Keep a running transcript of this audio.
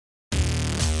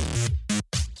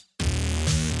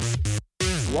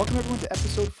Welcome everyone to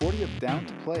episode 40 of Down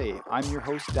to Play. I'm your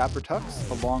host Dapper Tux,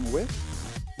 along with...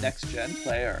 Next Gen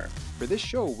Player. For this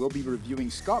show, we'll be reviewing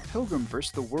Scott Pilgrim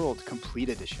vs. the World Complete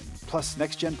Edition, plus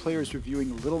Next Gen Players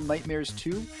reviewing Little Nightmares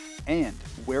 2 and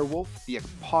Werewolf, the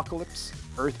Apocalypse,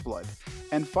 Earthblood.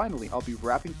 And finally, I'll be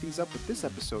wrapping things up with this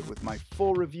episode with my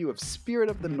full review of Spirit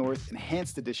of the North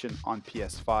Enhanced Edition on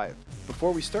PS5.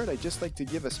 Before we start, I'd just like to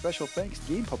give a special thanks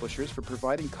to game publishers for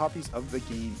providing copies of the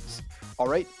games.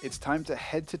 Alright, it's time to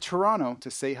head to Toronto to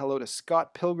say hello to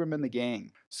Scott Pilgrim and the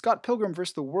gang. Scott Pilgrim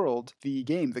vs. the World, the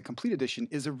game, the Complete Edition,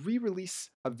 is a re-release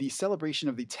of the celebration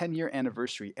of the 10-year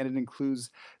anniversary, and it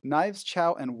includes Knives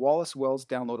Chow and Wallace Wells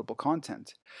downloadable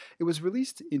content. It was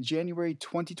released in January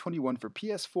 2021 for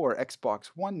PS4,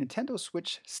 Xbox One, Nintendo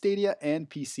Switch, Stadia, and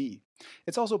PC.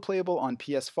 It's also playable on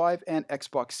PS5 and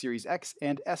Xbox Series X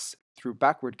and S through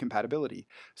backward compatibility.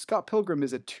 Scott Pilgrim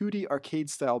is a 2D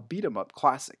arcade-style beat-em-up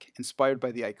classic inspired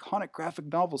by the iconic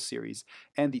graphic novel series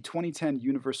and the 2010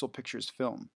 Universal Pictures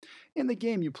film. In the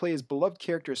game, you play as beloved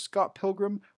characters Scott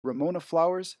Pilgrim, Ramona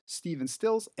Flowers, Stephen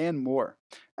Stills, and more,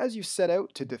 as you set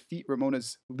out to defeat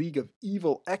Ramona's League of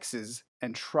Evil Exes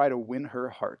and try to win her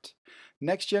heart.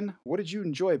 Next Gen, what did you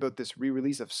enjoy about this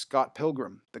re-release of Scott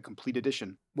Pilgrim, the Complete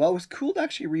Edition? Well, it was cool to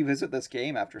actually revisit this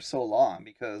game after so long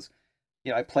because,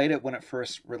 I played it when it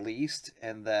first released,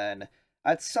 and then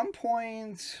at some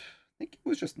point, I think it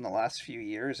was just in the last few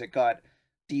years, it got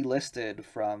delisted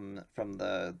from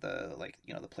the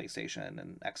PlayStation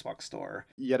and Xbox store.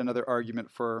 Yet another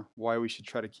argument for why we should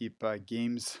try to keep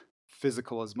games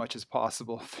physical as much as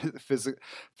possible.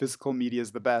 Physical media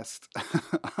is the best.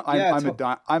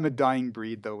 I'm a dying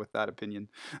breed though with that opinion.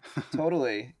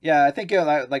 Totally. Yeah, I think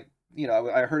I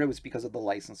heard it was because of the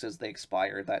licenses they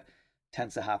expired. That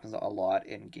tends to happen a lot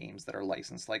in games that are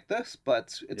licensed like this,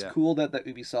 but it's cool that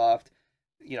Ubisoft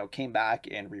came back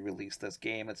and re-released this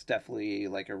game. It's definitely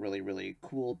like a really, really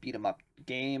cool beat 'em up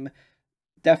game.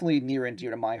 Definitely near and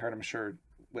dear to my heart, I'm sure,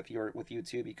 with you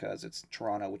too, because it's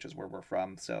Toronto, which is where we're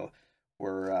from. So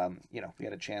we're we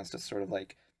had a chance to sort of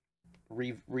like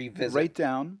revisit right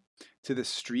down to the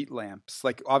street lamps.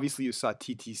 Like obviously you saw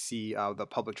TTC, the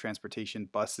public transportation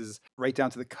buses, right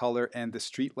down to the color and the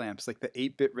street lamps, like the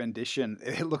 8-bit rendition.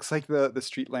 It looks like the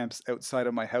street lamps outside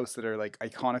of my house that are like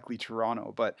iconically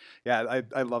Toronto. But yeah,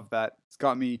 I love that. It's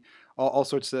got me all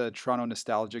sorts of Toronto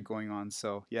nostalgia going on.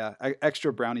 So yeah,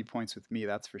 extra brownie points with me,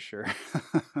 that's for sure.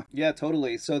 Yeah,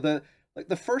 totally. So the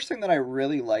first thing that I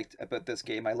really liked about this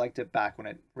game, I liked it back when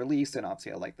it released, and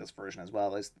obviously I like this version as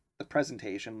well, is the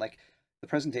presentation. Like the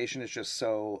presentation is just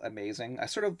so amazing. I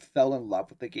sort of fell in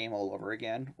love with the game all over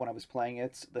again when I was playing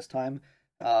it this time.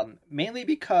 Mainly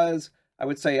because I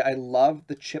would say I love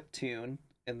the chip tune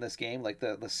in this game. Like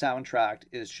the soundtrack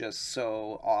is just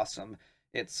so awesome.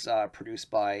 It's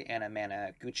produced by Anna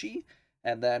Managuchi,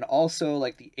 and then also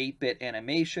like the 8-bit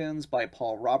animations by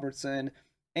Paul Robertson.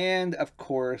 And of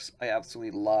course, I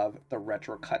absolutely love the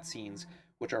retro cutscenes,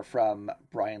 which are from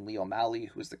Brian Lee O'Malley,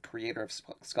 who is the creator of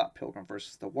Scott Pilgrim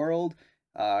vs. the World,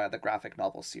 the graphic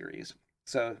novel series.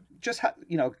 So just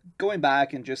going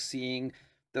back and just seeing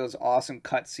those awesome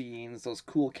cutscenes, those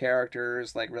cool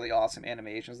characters, like really awesome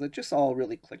animations, that just all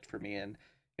really clicked for me, and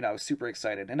I was super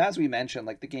excited. And as we mentioned,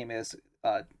 like the game is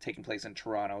taking place in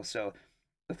Toronto, so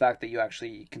the fact that you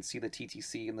actually can see the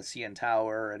TTC and the CN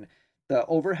Tower, and the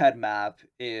overhead map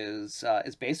is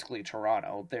basically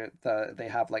Toronto. They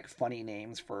have like funny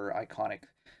names for iconic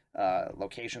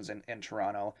locations in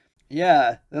Toronto.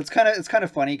 Yeah, it's kind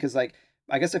of funny because like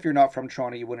I guess if you're not from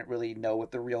Toronto, you wouldn't really know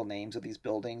what the real names of these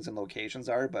buildings and locations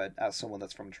are. But as someone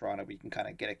that's from Toronto, we can kind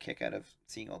of get a kick out of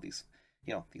seeing all these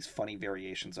these funny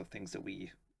variations of things that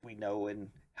we know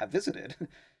and have visited.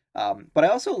 But I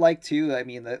also like too. I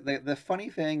mean, the funny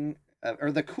thing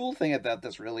or the cool thing about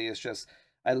this really is just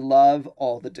I love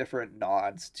all the different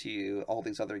nods to all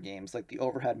these other games. Like the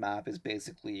overhead map is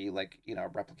basically like, a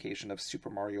replication of Super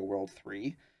Mario World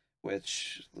 3,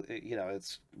 which,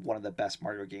 it's one of the best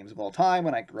Mario games of all time,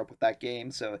 and I grew up with that game.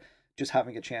 So just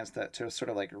having a chance to sort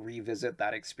of like revisit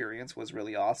that experience was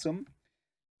really awesome.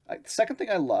 The second thing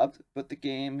I loved about the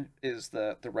game is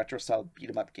the retro style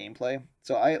beat 'em up gameplay.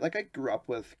 So I grew up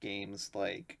with games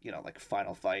like like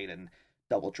Final Fight and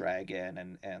Double Dragon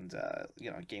and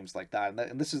games like that,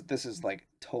 and this is like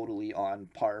totally on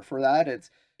par for that. It's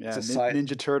a side.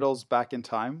 Ninja Turtles Back in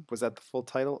Time, was that the full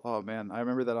title? Oh man, I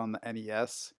remember that on the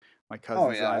NES. My Oh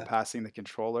cousins and I yeah, passing the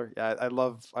controller. Yeah, I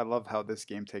love how this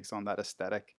game takes on that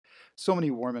aesthetic. So many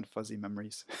warm and fuzzy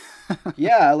memories.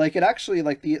 yeah, like it actually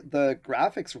like the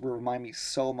graphics remind me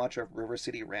so much of River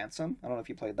City Ransom. I don't know if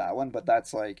you played that one, but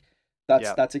that's like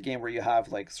Yeah. that's a game where you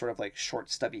have like sort of like short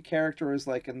stubby characters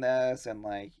like in this, and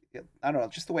like I don't know,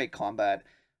 just the way combat.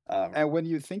 And when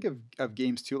you think of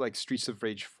games too, like Streets of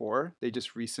Rage 4, they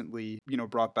just recently,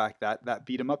 brought back that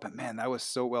beat 'em up, and man, that was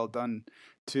so well done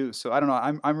too. So I don't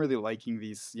know, I'm really liking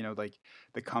these, like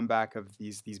the comeback of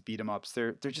these beat 'em ups.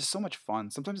 They're just so much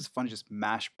fun. Sometimes it's fun to just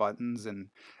mash buttons and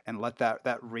let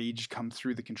that rage come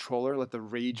through the controller, let the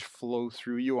rage flow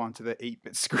through you onto the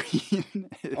 8-bit screen.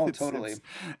 Oh, It's totally. it's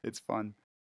it's fun.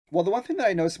 Well, the one thing that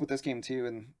I noticed with this game too,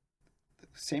 and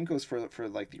same goes for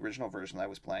like the original version that I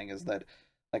was playing, is that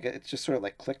like it just sort of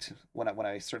like clicked when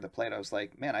I started to play it. I was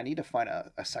like, man, I need to find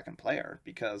a second player,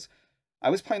 because I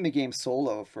was playing the game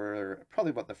solo for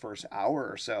probably about the first hour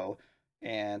or so,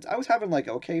 and I was having like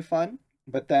okay fun,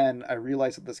 but then I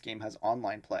realized that this game has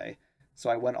online play. So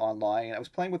I went online and I was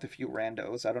playing with a few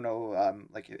randos. I don't know,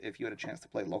 like if you had a chance to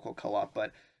play local co-op,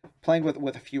 but playing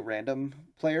with a few random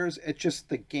players, it just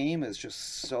the game is just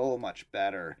so much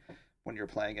better when you're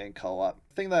playing in co-op.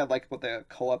 The thing that I like about the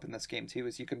co-op in this game too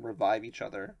is you can revive each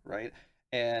other, right?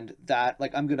 And that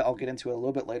like I'll get into it a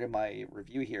little bit later in my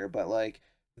review here, but like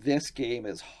this game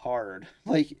is hard.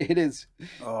 Like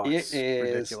Oh, it it's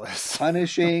is ridiculous.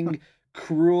 punishing,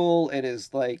 cruel. It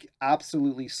is like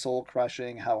absolutely soul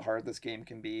crushing how hard this game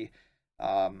can be.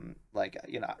 Like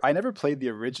I never played the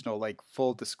original, like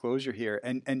full disclosure here.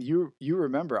 And you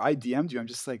remember I DM'd you. I'm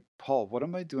just like, Paul, what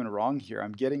am I doing wrong here?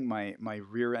 I'm getting my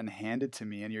rear end handed to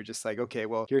me. And you're just like, okay,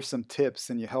 well, here's some tips,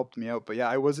 and you helped me out. But yeah,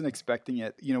 I wasn't expecting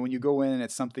it. When you go in and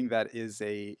it's something that is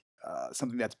a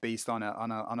something that's based on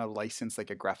a license, like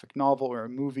a graphic novel or a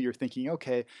movie, you're thinking,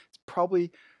 okay, it's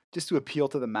probably just to appeal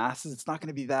to the masses. It's not going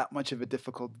to be that much of a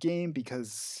difficult game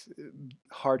because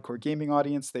hardcore gaming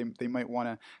audience, they might want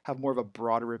to have more of a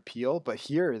broader appeal. But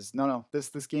here is no, this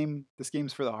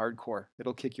game's for the hardcore.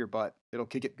 It'll kick your butt. It'll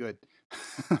kick it good.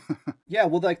 yeah,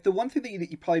 well, like the one thing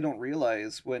that you probably don't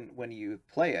realize when you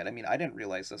play it. I mean, I didn't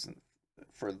realize this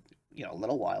for a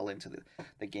little while into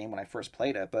the game when I first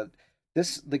played it, but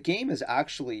the game is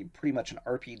actually pretty much an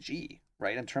RPG,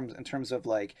 right? In terms of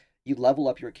like you level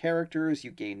up your characters,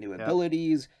 you gain new Yeah.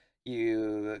 abilities,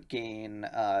 you gain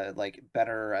like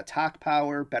better attack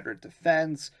power, better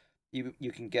defense.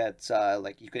 You can get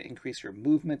like you can increase your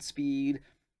movement speed.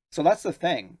 So that's the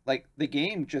thing. Like the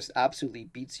game just absolutely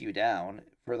beats you down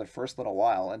for the first little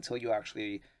while until you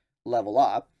actually level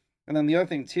up. And then the other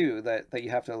thing too that you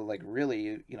have to like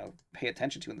really, pay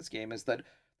attention to in this game is that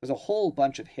there's a whole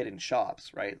bunch of hidden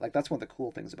shops, right? Like that's one of the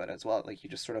cool things about it as well. Like you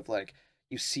just sort of like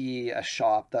you see a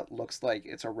shop that looks like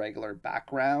it's a regular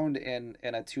background in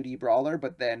a 2D brawler,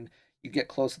 but then you get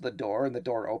close to the door and the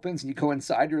door opens and you go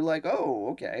inside, you're like, oh,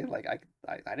 okay, like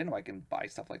I didn't know I can buy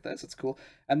stuff like this. It's cool.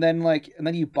 And then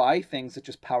you buy things that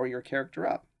just power your character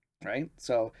up, right?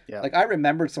 So Yeah. like I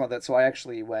remembered some of that, so I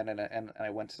actually went and I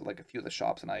went to like a few of the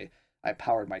shops, and I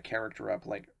powered my character up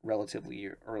like relatively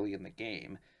early in the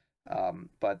game.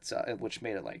 But which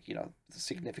made it like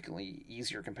significantly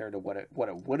easier compared to what it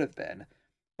would have been.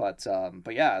 But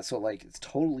yeah, so like it's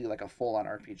totally like a full on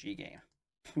RPG game,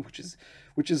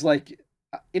 which is like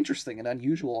interesting and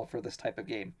unusual for this type of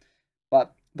game.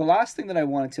 But the last thing that I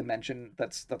wanted to mention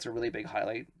that's a really big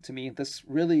highlight to me, this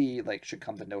really like should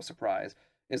come to no surprise,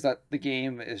 is that the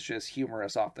game is just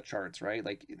humorous off the charts, right?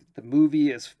 Like the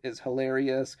movie is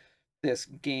hilarious. This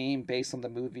game based on the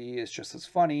movie is just as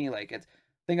funny. Like it's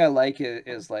thing I like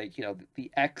is like,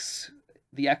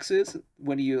 the X's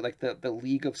when you like the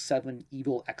League of Seven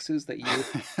evil X's that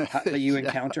you Yeah.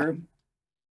 encounter.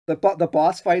 The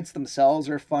boss fights themselves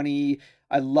are funny.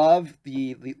 I love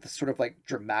the sort of like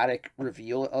dramatic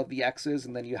reveal of the X's,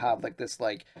 and then you have like this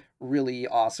like really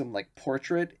awesome like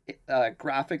portrait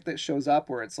graphic that shows up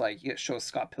where it's like it shows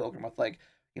Scott Pilgrim with like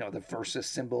the versus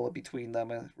symbol between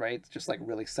them, right? Just like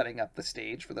really setting up the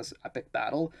stage for this epic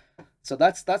battle. So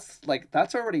that's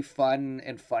already fun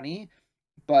and funny,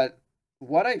 but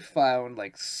what I found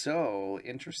like so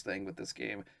interesting with this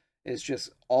game is just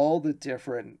all the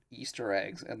different Easter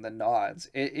eggs and the nods.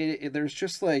 There's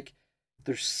just like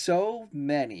there's so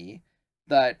many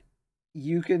that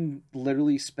you can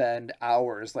literally spend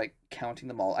hours like counting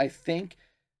them all. I think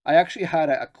I actually had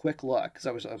a quick look because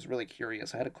I was really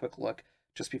curious. I had a quick look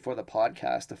just before the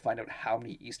podcast to find out how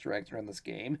many Easter eggs are in this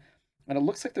game, and it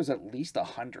looks like there's at least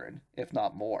 100, if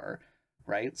not more.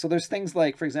 Right? So there's things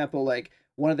like, for example, like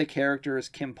one of the characters,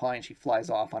 Kim Pine, she flies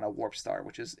off on a warp star,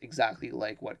 which is exactly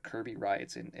like what Kirby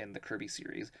rides in the Kirby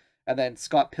series. And then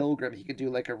Scott Pilgrim, he could do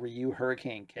like a Ryu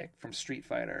Hurricane kick from Street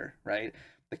Fighter, right?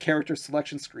 The character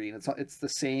selection screen, it's the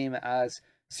same as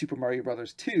Super Mario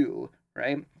Brothers 2,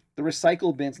 right? The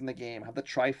recycle bins in the game have the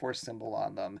Triforce symbol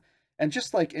on them. and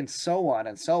just like and so on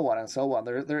and so on and so on.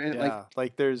 They're like Yeah,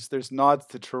 like there's nods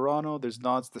to Toronto, there's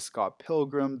nods to Scott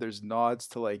Pilgrim, there's nods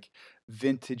to like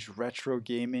vintage retro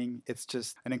gaming. It's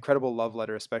just an incredible love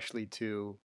letter, especially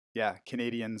to yeah,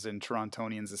 Canadians and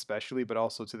Torontonians especially, but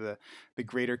also to the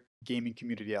greater gaming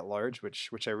community at large,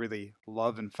 which I really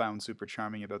love and found super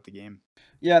charming about the game.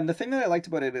 yeah, and the thing that I liked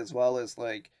about it as well is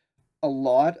like a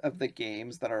lot of the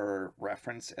games that are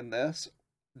referenced in this,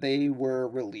 they were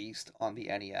released on the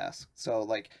NES. So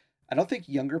like I don't think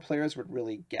younger players would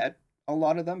really get a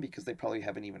lot of them because they probably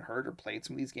haven't even heard or played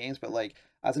some of these games. But like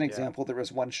as an Yeah. example, there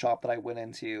was one shop that I went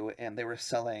into and they were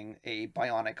selling a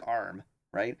bionic arm,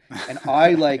 right? And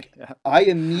I like Yeah. I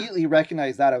immediately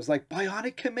recognized that. I was like,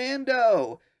 Bionic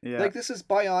Commando. Yeah. Like this is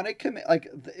Bionic Command. Like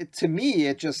to me,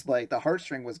 it just like the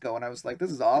heartstring was going. I was like,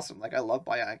 this is awesome. Like I love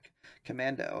Bionic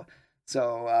Commando.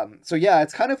 So yeah,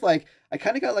 it's kind of like I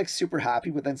kind of got like super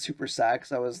happy, but then super sad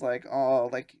because I was like, oh,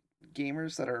 like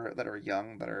gamers that are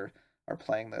young are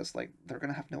playing this, like they're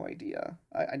gonna have no idea.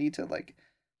 I need to like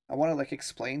I want to like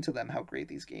explain to them how great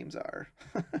these games are.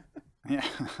 Yeah.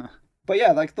 But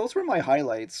yeah, like those were my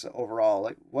highlights overall.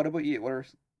 Like, what about you? What are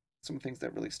some things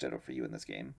that really stood out for you in this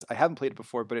game? I haven't played it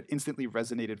before, but it instantly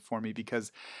resonated for me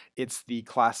because it's the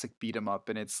classic beat 'em up,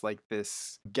 and it's like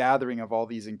this gathering of all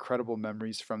these incredible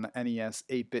memories from the NES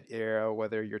 8-bit era.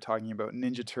 Whether you're talking about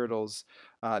Ninja Turtles,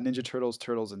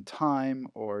 Turtles in Time,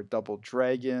 or Double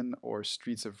Dragon, or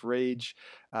Streets of Rage,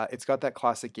 it's got that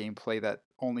classic gameplay that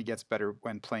only gets better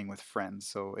when playing with friends.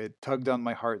 So it tugged on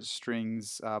my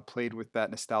heartstrings, played with that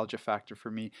nostalgia factor for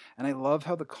me, and I love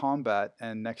how the combat,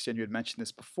 and Next Gen, you had mentioned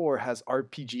this before, has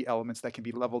RPG elements that can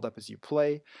be leveled up as you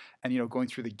play. And, going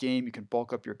through the game, you can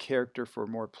bulk up your character for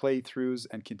more playthroughs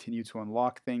and continue to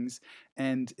unlock things.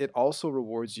 And it also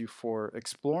rewards you for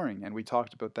exploring. And we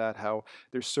talked about that, how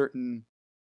there's certain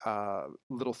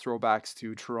little throwbacks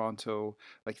to Toronto,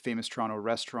 like famous Toronto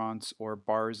restaurants or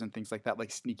bars and things like that, like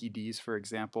Sneaky D's, for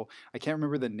example. I can't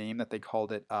remember the name that they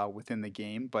called it within the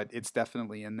game, but it's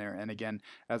definitely in there. And again,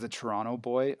 as a Toronto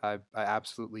boy, I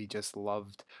absolutely just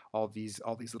loved all these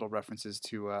little references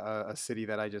to a city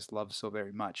that I just love so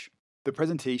very much. The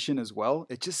presentation as well,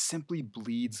 it just simply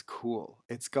bleeds cool.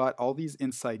 It's got all these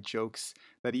inside jokes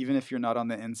that even if you're not on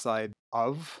the inside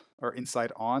of or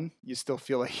inside on, you still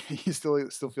feel like you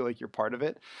still feel like you're part of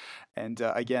it. And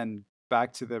again,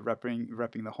 back to the repping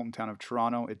the hometown of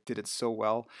Toronto, it did it so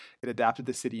well. It adapted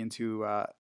the city into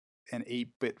an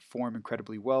 8-bit form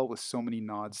incredibly well with so many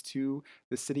nods to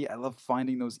the city. I love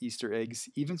finding those Easter eggs,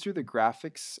 even through the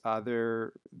graphics.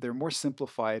 They're more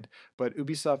simplified, but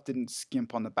Ubisoft didn't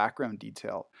skimp on the background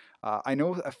detail. I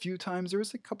know a few times there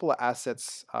was a couple of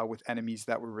assets with enemies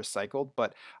that were recycled,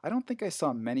 but I don't think I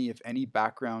saw many, if any,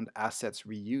 background assets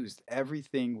reused.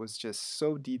 Everything was just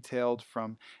so detailed,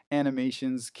 from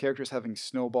animations, characters having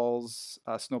snowball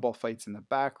fights in the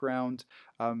background.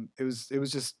 It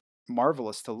was just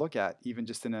marvelous to look at, even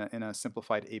just in a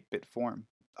simplified 8-bit form.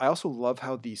 I also love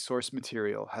how the source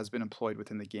material has been employed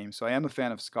within the game. So I am a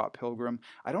fan of Scott Pilgrim.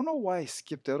 I don't know why I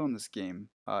skipped out on this game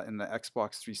in the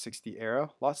Xbox 360 era.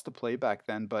 Lots to play back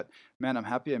then, but man, I'm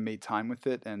happy I made time with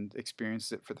it and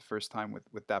experienced it for the first time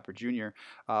with Dapper Jr.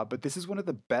 But this is one of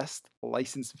the best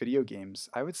licensed video games,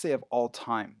 I would say, of all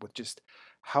time, with just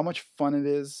how much fun it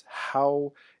is,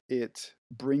 how it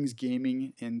brings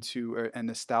gaming into and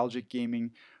nostalgic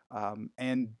gaming,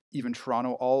 and even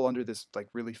Toronto, all under this like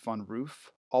really fun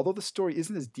roof. Although the story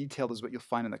isn't as detailed as what you'll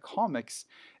find in the comics,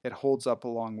 it holds up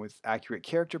along with accurate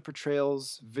character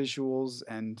portrayals, visuals,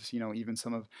 and even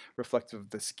some of reflective of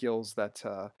the skills that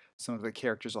some of the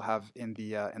characters will have in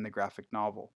the graphic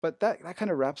novel. But that kind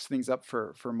of wraps things up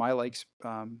for my likes.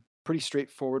 Pretty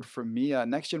straightforward from me.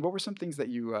 Next Gen, what were some things that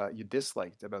you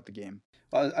disliked about the game?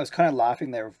 Well, I was kind of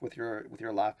laughing there with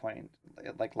your laugh point,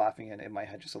 like laughing in my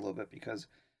head just a little bit because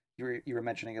you were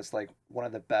mentioning it's like one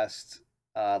of the best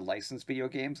licensed video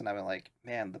games, and I was like,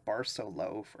 man, the bar's so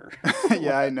low for.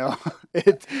 Yeah, I know.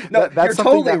 It No, that's you're something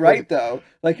totally that would right though.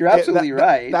 Like you're it, that, absolutely that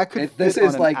right. that could This fit on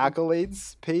is an like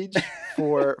accolades page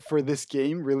for this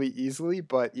game really easily.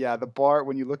 But yeah, the bar,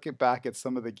 when you look at back at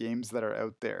some of the games that are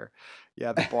out there,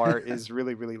 yeah, the bar is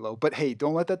really really low. But hey,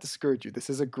 don't let that discourage you. This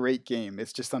is a great game.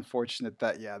 It's just unfortunate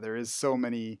that yeah, there is so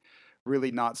many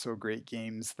really not so great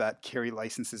games that carry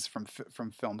licenses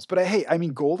from films. But hey, I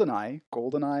mean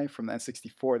GoldenEye from the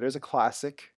N64. There's a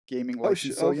classic gaming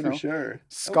license. So for sure. Oh, for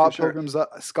Scott sure.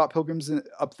 Pilgrim's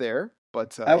up there.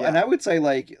 But And yeah, I would say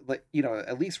like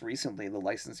at least recently the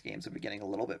licensed games have been getting a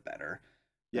little bit better.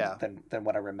 Yeah. than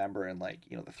what I remember in like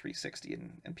the 360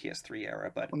 and PS3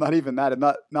 era. But Well, not even that, and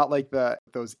not like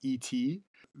those ET,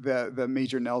 the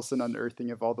Major Nelson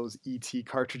unearthing of all those ET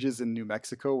cartridges in New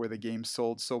Mexico, where the game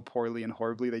sold so poorly and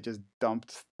horribly, they just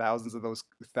dumped thousands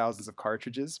of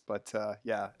cartridges. But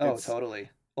yeah, oh, totally.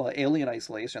 Well, Alien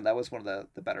Isolation, that was one of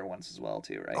the better ones as well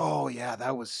too, right? oh yeah,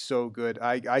 that was so good.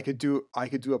 I could do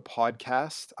a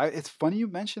podcast. It's funny you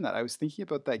mentioned that. I was thinking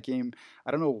about that game.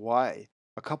 I don't know why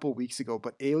a couple weeks ago,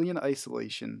 but Alien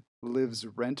Isolation lives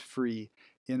rent free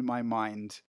in my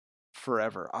mind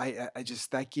forever. I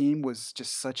just that game was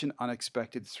just such an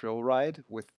unexpected thrill ride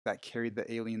with that carried the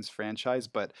Aliens franchise.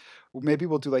 But maybe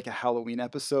we'll do like a Halloween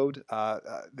episode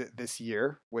this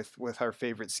year with our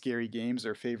favorite scary games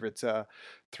or favorite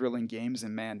thrilling games.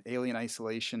 And man, Alien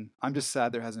Isolation. I'm just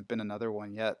sad there hasn't been another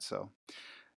one yet. So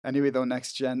anyway, though,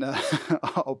 next gen,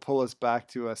 I'll pull us back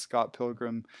to Scott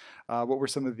Pilgrim. What were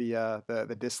some of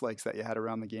the dislikes that you had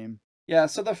around the game? Yeah,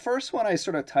 so the first one I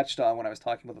sort of touched on when I was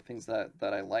talking about the things that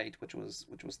I liked, which was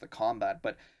the combat.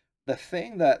 But the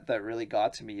thing that really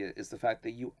got to me is the fact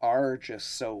that you are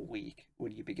just so weak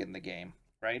when you begin the game,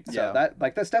 right? So Yeah.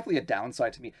 that's definitely a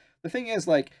downside to me. The thing is,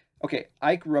 like, okay,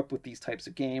 I grew up with these types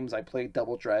of games. I played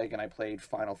Double Dragon, I played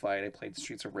Final Fight, I played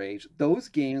Streets of Rage. Those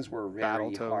games were very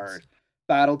Battletoads. hard.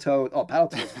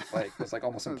 Battletoads was like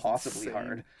almost That was impossibly insane.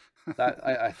 hard. That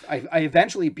I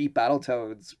eventually beat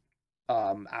Battletoads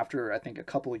after I think a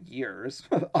couple of years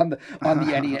on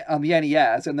the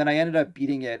NES, and then I ended up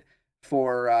beating it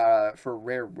for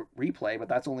Rare Replay, but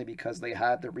that's only because they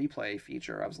had the replay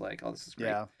feature. I was like, oh, this is great.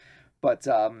 Yeah. But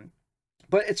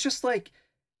but it's just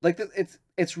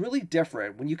it's really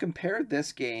different when you compare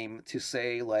this game to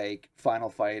say like Final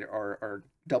Fight or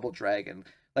Double Dragon.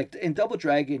 Like in Double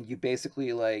Dragon, you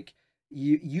basically like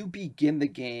you begin the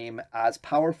game as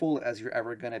powerful as you're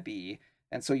ever gonna be,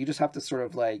 and so you just have to sort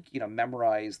of like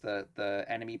memorize the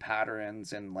enemy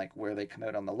patterns and like where they come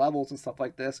out on the levels and stuff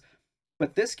like this.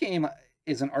 But this game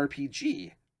is an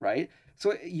RPG, right?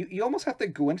 So you almost have to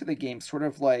go into the game sort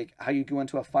of like how you go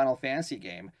into a Final Fantasy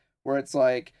game, where it's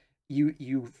like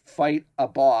you fight a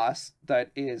boss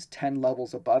that is 10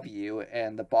 levels above you,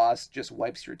 and the boss just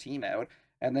wipes your team out,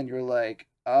 and then you're like,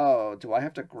 oh, do I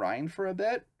have to grind for a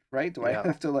bit? Right? Do I Yeah.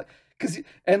 have to like because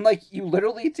and like you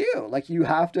literally do like you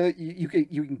have to you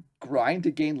can grind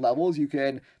to gain levels, you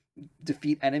can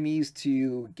defeat enemies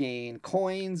to gain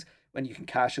coins, when you can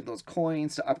cash in those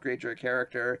coins to upgrade your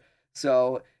character.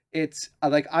 So it's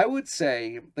like I would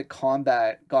say the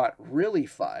combat got really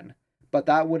fun, but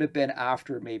that would have been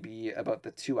after maybe about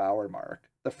the 2 hour mark.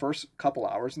 The first couple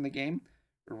hours in the game,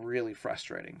 really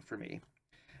frustrating for me.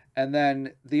 And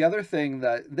then the other thing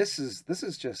that this is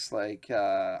just like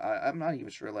I'm not even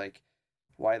sure like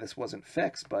why this wasn't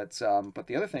fixed, but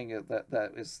the other thing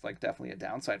that is like definitely a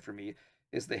downside for me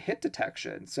is the hit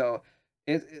detection. So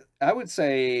I would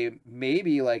say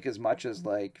maybe like as much as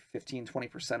like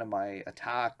 15-20% of my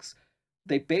attacks,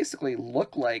 they basically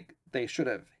look like they should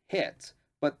have hit,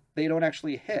 but they don't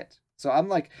actually hit. So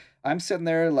I'm sitting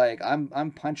there like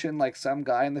I'm punching like some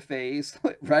guy in the face,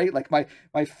 right? Like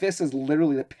my fist is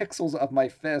literally the pixels of my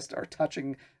fist are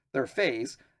touching their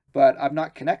face, but I'm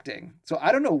not connecting. So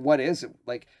I don't know what is it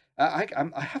like. I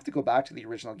have to go back to the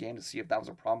original game to see if that was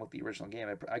a problem with the original game.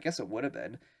 I guess it would have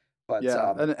been, but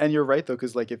Yeah, and you're right though,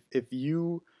 because like if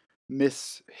you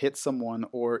miss hit someone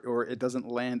or it doesn't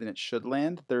land and it should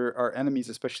land, there are enemies,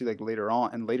 especially like later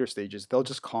on in later stages, they'll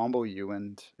just combo you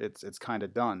and it's kind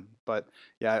of done. But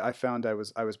yeah, I found I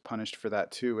was punished for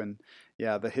that too, and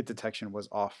yeah, the hit detection was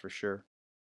off for sure.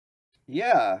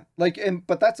 yeah, like and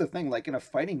but that's the thing. Like in a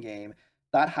fighting game,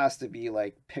 that has to be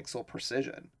like pixel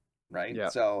precision, right? Yeah,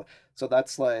 So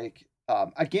that's like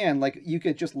again, like you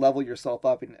could just level yourself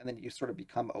up and then you sort of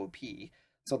become OP.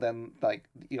 So then like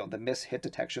the miss hit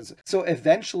detections. So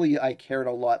eventually I cared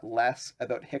a lot less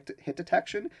about hit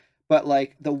detection, but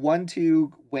like the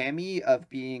 1-2 whammy of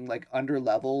being like under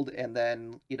leveled and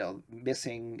then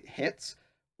missing hits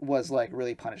was like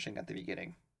really punishing at the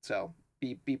beginning. So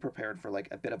be prepared for like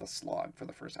a bit of a slog for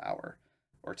the first hour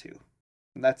or two.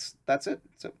 And that's it.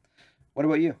 So what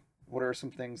about you? What are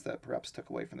some things that perhaps took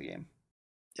away from the game?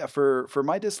 yeah. For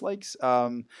my dislikes,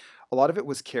 a lot of it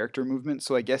was character movement.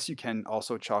 So I guess you can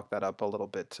also chalk that up a little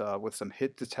bit with some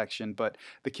hit detection. But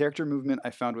the character movement I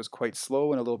found was quite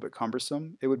slow and a little bit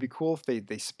cumbersome. It would be cool if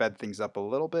they sped things up a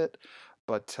little bit.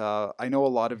 But I know a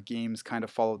lot of games kind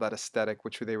of follow that aesthetic,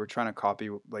 which they were trying to copy,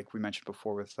 like we mentioned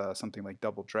before, with something like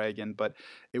Double Dragon. But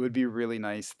it would be really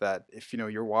nice that if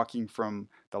you're walking from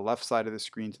the left side of the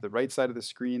screen to the right side of the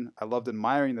screen. I loved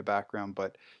admiring the background,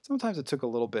 but sometimes it took a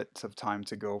little bit of time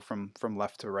to go from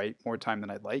left to right, more time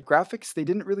than I'd like. Graphics, they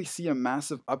didn't really see a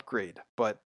massive upgrade,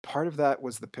 but part of that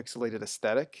was the pixelated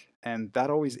aesthetic, and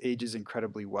that always ages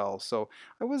incredibly well. So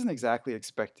I wasn't exactly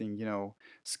expecting,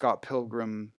 Scott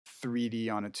Pilgrim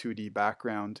 3D on a 2D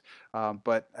background.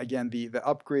 But again, the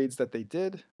upgrades that they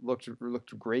did looked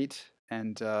great.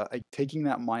 And taking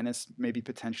that minus, maybe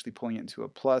potentially pulling it into a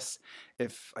plus.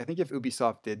 If I think if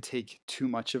Ubisoft did take too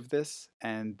much of this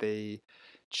and they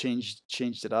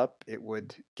changed it up, it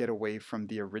would get away from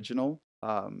the original,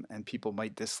 and people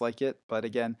might dislike it. But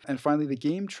again, and finally, the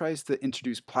game tries to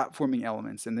introduce platforming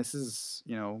elements, and this is,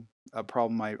 a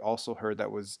problem I also heard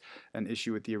that was an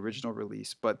issue with the original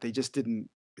release, but they just didn't.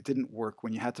 It didn't work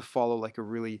when you had to follow like a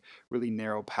really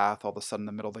narrow path all of a sudden in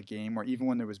the middle of the game, or even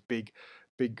when there was big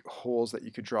holes that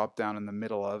you could drop down in the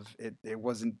middle of it. It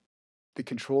wasn't, the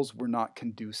controls were not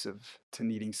conducive to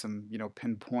needing some,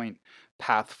 pinpoint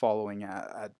path following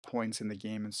at points in the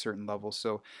game in certain levels.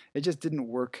 So it just didn't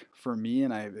work for me,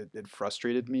 and it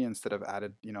frustrated me instead of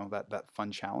added, that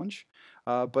fun challenge.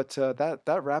 But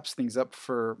that wraps things up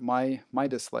for my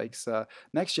dislikes.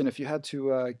 Next gen, if you had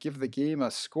to give the game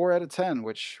a score out of 10,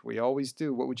 which we always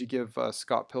do, what would you give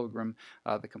Scott Pilgrim,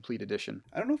 the complete edition?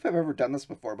 I don't know if I've ever done this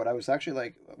before, but I was actually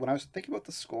like, when I was thinking about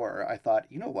the score, I thought,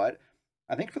 you know what?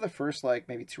 I think for the first like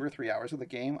maybe 2 or 3 hours of the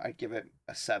game, I'd give it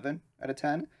a 7 out of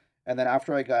 10. And then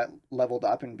after I got leveled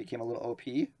up and became a little OP,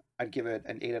 I'd give it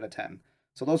an 8 out of 10.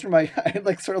 So those were my, I had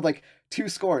like sort of like two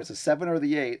scores, a 7 or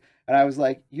the 8. And I was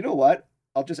like, you know what?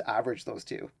 I'll just average those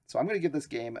two. So I'm going to give this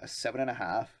game a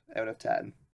 7.5 out of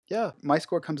 10. Yeah, my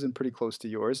score comes in pretty close to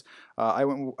yours. I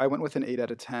went with an 8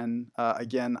 out of 10.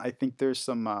 Again, I think there's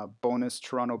some bonus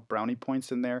Toronto brownie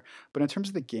points in there, but in terms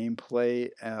of the gameplay,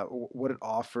 what it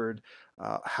offered,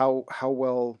 how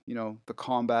well the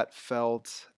combat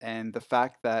felt, and the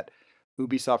fact that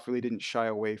Ubisoft really didn't shy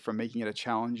away from making it a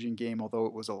challenging game, although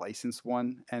it was a licensed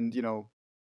one, and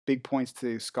big points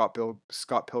to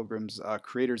Scott Pilgrim's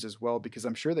creators as well, because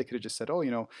I'm sure they could have just said,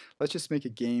 "Oh, let's just make a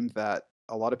game that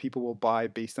a lot of people will buy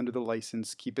based under the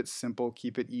license. Keep it simple,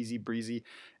 keep it easy breezy."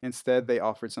 Instead, they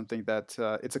offered something that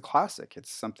it's a classic.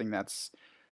 It's something that's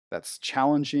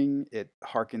challenging. It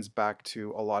harkens back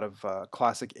to a lot of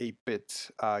classic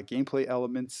 8-bit gameplay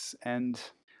elements. And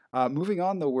moving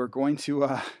on, though, we're going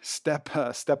to step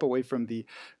away from the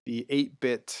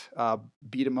 8-bit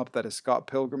beat 'em up that is Scott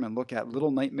Pilgrim and look at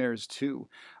Little Nightmares 2.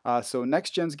 So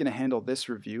next gen's going to handle this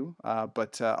review,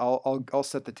 but I'll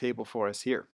set the table for us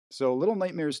here. So, Little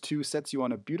Nightmares 2 sets you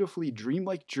on a beautifully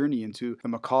dreamlike journey into the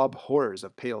macabre horrors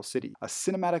of Pale City, a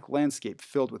cinematic landscape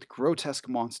filled with grotesque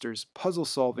monsters, puzzle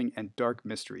solving, and dark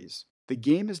mysteries. The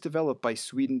game is developed by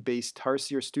Sweden based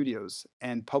Tarsier Studios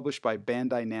and published by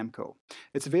Bandai Namco.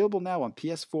 It's available now on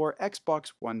PS4,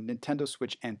 Xbox One, Nintendo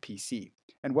Switch, and PC.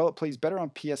 And while it plays better on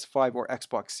PS5 or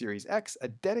Xbox Series X, a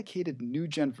dedicated new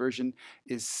gen version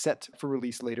is set for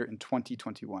release later in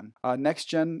 2021. Next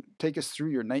gen, take us through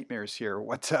your nightmares here.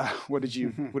 What did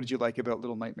you like about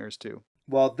Little Nightmares 2?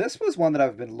 Well, this was one that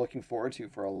I've been looking forward to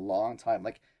for a long time.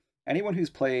 Like anyone who's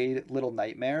played Little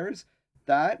Nightmares,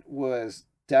 that was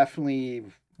definitely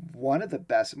one of the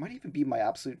best. It might even be my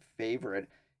absolute favorite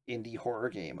indie horror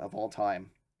game of all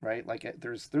time, right? Like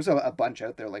there's a bunch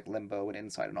out there like Limbo and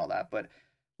Inside and all that, but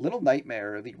Little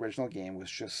Nightmare, the original game, was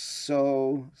just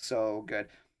so good.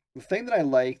 The thing that I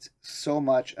liked so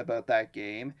much about that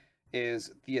game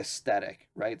is the aesthetic,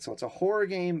 right? So it's a horror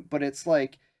game, but it's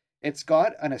like it's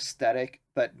got an aesthetic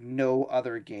that no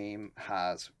other game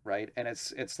has, right? And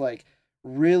it's like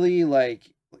really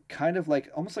like kind of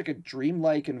like almost like a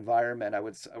dreamlike environment, I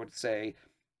would say,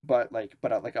 but like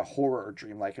a horror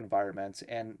dreamlike environment.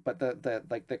 And but the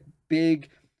like the big,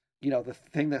 the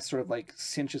thing that sort of like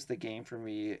cinches the game for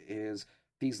me is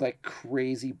these like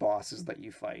crazy bosses that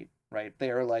you fight, right?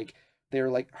 They're like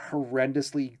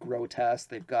horrendously grotesque.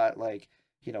 They've got like,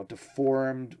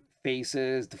 deformed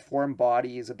faces, deformed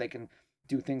bodies, that they can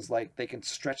do things like they can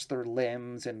stretch their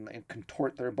limbs and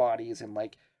contort their bodies in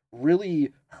like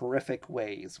really horrific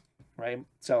ways, right?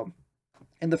 So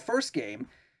in the first game,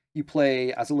 you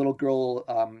play as a little girl.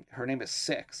 Her name is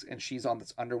Six, and she's on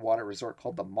this underwater resort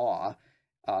called the Maw.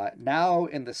 Now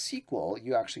in the sequel,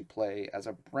 you actually play as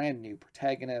a brand new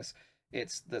protagonist.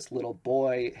 It's this little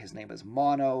boy. His name is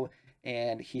Mono,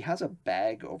 and he has a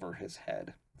bag over his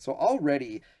head. So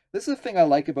already, this is the thing I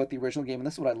like about the original game, and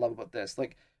this is what I love about this.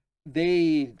 Like,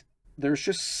 there's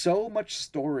just so much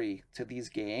story to these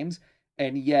games,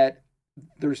 and yet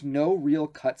there's no real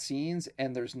cutscenes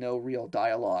and there's no real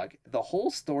dialogue. The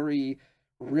whole story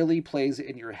really plays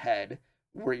in your head,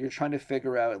 where you're trying to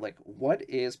figure out like what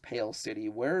is Pale City?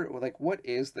 Where, like, what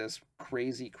is this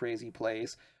crazy, crazy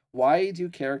place? Why do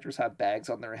characters have bags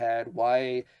on their head?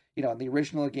 Why, in the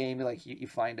original game, like you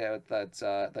find out that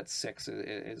that Six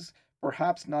is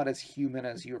perhaps not as human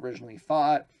as you originally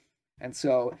thought. And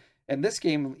so in this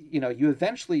game, you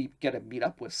eventually get to meet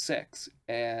up with Six,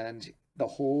 and the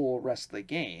whole rest of the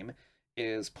game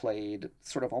is played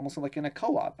sort of almost like in a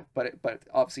co-op, but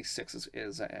obviously Six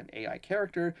is an AI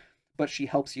character, but she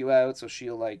helps you out. So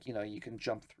she'll, like, you can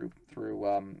jump through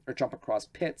or jump across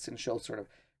pits, and she'll sort of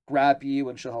grab you,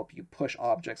 and she'll help you push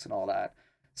objects and all that.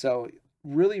 So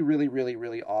really, really, really,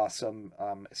 really awesome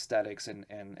aesthetics,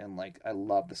 and like I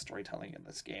love the storytelling in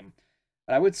this game.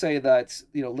 And I would say that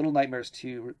Little Nightmares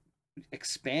 2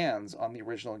 expands on the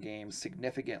original game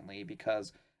significantly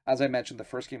because, as I mentioned, the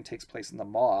first game takes place in the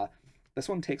Maw. This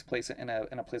one takes place in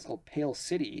a place called Pale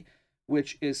City,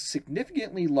 which is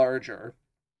significantly larger,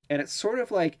 and it's sort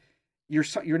of like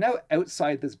you're now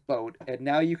outside this boat, and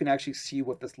now you can actually see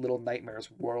what this Little Nightmares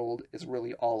world is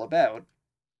really all about.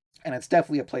 And it's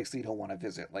definitely a place that you don't want to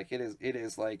visit. Like it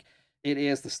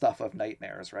is the stuff of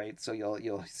nightmares, right? So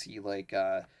you'll see like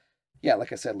yeah,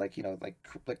 like I said, like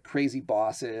like crazy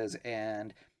bosses,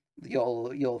 and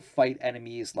you'll fight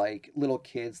enemies like little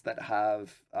kids that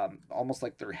have almost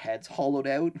like their heads hollowed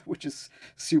out, which is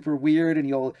super weird. And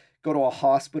you'll go to a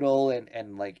hospital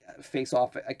and like face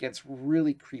off against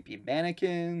really creepy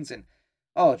mannequins, and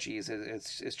oh geez,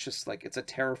 it's just like it's a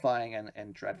terrifying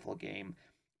and dreadful game.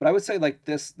 But I would say like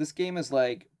this game is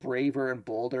like braver and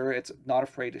bolder. It's not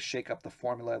afraid to shake up the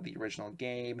formula of the original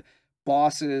game.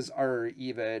 Bosses are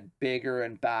even bigger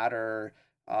and badder.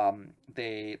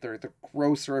 They're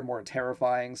grosser and more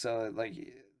terrifying. So like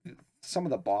some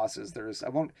of the bosses, I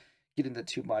won't get into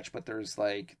too much, but there's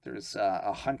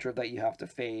a hunter that you have to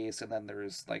face, and then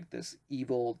there's like this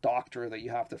evil doctor that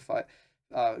you have to fight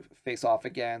face off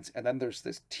against, and then there's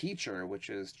this teacher, which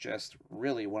is just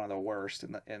really one of the worst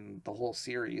in the whole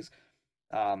series.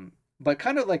 But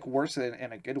kind of like worse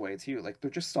in a good way too. Like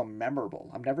they're just so memorable.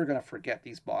 I'm never gonna forget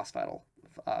these boss battle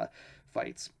uh,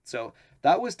 fights. So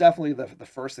that was definitely the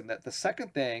first thing. That the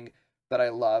second thing that I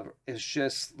love is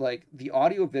just like the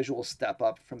audio visual step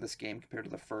up from this game compared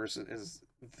to the first is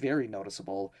very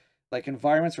noticeable. Like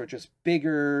environments are just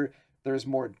bigger. There's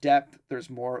more depth.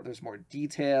 There's more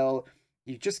detail.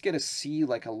 You just get to see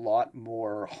like a lot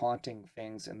more haunting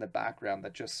things in the background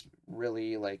that just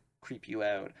really like creep you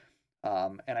out.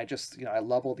 And I just, I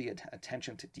love all the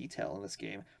attention to detail in this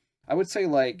game. I would say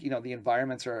like, the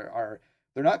environments are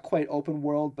they're not quite open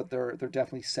world, but they're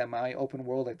definitely semi open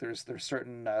world. Like there's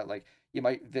certain like you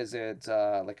might visit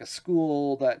like a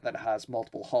school that has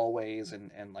multiple hallways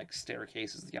and like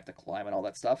staircases that you have to climb and all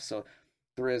that stuff. So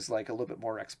there is like a little bit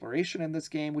more exploration in this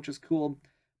game, which is cool.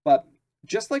 But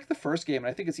just like the first game,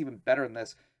 and I think it's even better in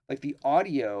this, like the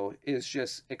audio is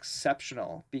just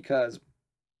exceptional because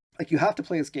like you have to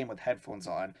play this game with headphones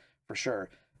on for sure.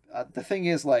 The thing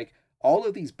is, like all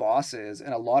of these bosses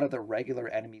and a lot of the regular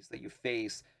enemies that you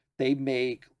face, they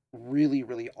make really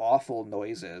really awful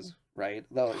noises, right?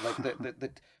 Like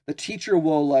the teacher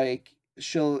will like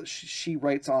she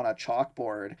writes on a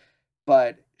chalkboard,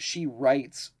 but she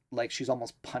writes like she's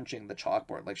almost punching the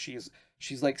chalkboard, like she's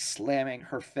like slamming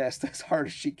her fist as hard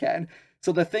as she can.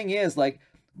 So the thing is, like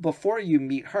before you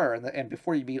meet her and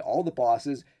before you meet all the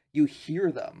bosses, you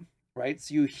hear them, right?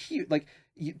 So you hear like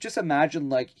you just imagine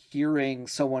like hearing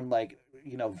someone like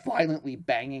violently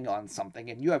banging on something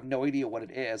and you have no idea what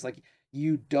it is. Like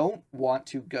you don't want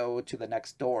to go to the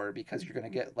next door because you're going to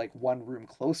get like one room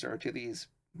closer to these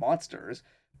monsters,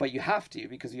 but you have to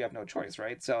because you have no choice,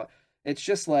 right? So it's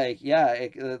just like yeah,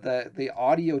 the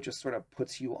audio just sort of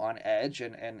puts you on edge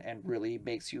and really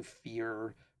makes you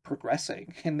fear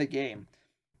progressing in the game.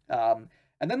 And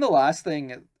then the last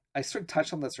thing, I sort of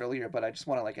touched on this earlier, but I just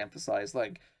want to like emphasize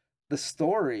like the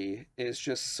story is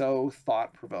just so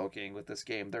thought provoking with this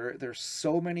game. There's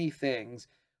so many things.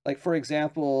 Like for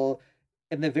example,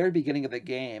 in the very beginning of the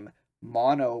game,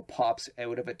 Mono pops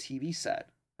out of a TV set,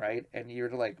 right? And you're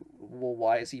like, well,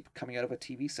 why is he coming out of a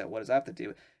TV set? What does that have to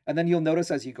do? And then you'll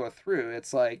notice as you go through,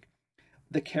 it's like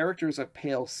the characters of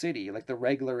Pale City, like the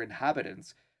regular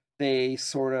inhabitants, they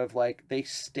sort of like they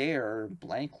stare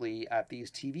blankly at these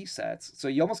TV sets. So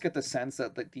you almost get the sense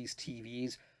that like these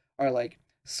TVs are like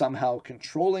somehow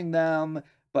controlling them,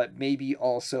 but maybe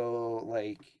also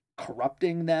like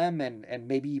corrupting them and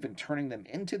maybe even turning them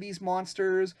into these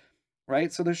monsters,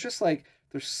 right? So there's just like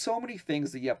there's so many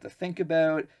things that you have to think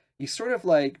about. You sort of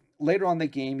like later on in the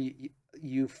game,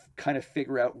 you kind of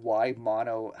figure out why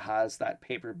Mono has that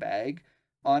paper bag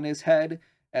on his head,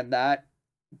 and that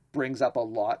brings up a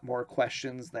lot more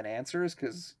questions than answers,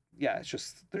 because yeah, it's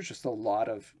just there's just a lot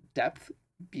of depth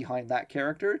behind that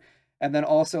character. And then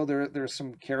also there's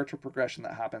some character progression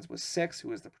that happens with Six,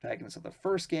 who is the protagonist of the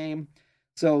first game.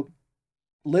 So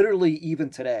literally even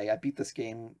today, I beat this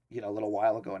game, a little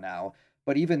while ago now,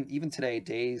 but even today,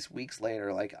 days, weeks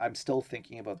later, like I'm still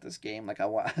thinking about this game. Like I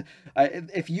want,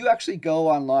 if you actually go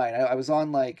online, I was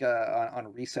on like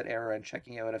on Reset Era and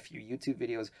checking out a few YouTube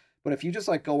videos. But if you just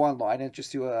like go online and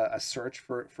just do a search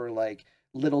for like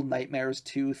Little Nightmares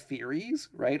 2 theories,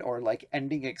 right, or like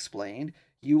ending explained,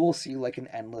 you will see like an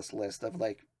endless list of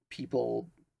like people,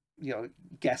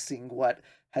 guessing what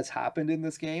has happened in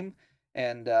this game.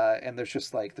 And there's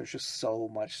just so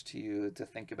much to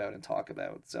think about and talk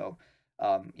about. So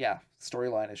yeah,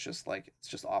 storyline is just like it's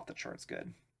just off the charts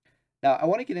good. Now I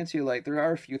want to get into like there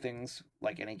are a few things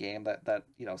like any game that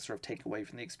sort of take away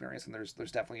from the experience, and there's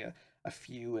definitely a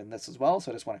few in this as well.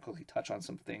 So I just want to quickly touch on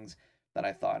some things that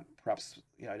I thought perhaps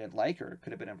I didn't like or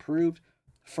could have been improved.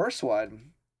 First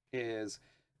one is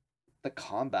the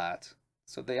combat.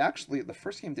 So the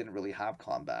first game didn't really have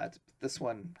combat. This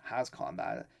one has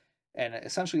combat, and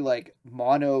essentially like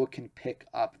Mono can pick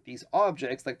up these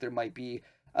objects. Like there might be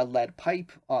a lead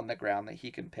pipe on the ground that he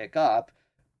can pick up,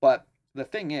 but the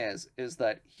thing is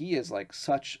that he is like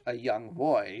such a young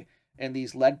boy, and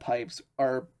these lead pipes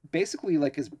are basically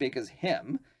like as big as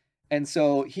him, and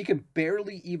so he can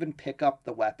barely even pick up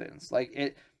the weapons. Like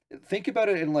it, think about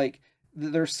it in like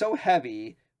they're so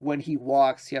heavy, when he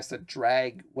walks, he has to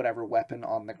drag whatever weapon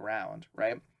on the ground,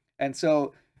 right? And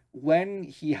so when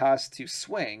he has to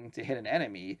swing to hit an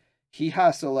enemy, he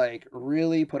has to like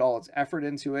really put all his effort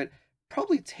into it.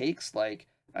 Probably takes like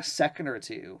a second or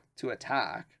two to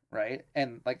attack, right?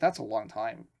 And like that's a long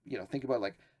time. Think about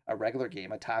like a regular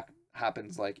game attack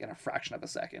happens like in a fraction of a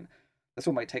second. This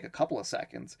one might take a couple of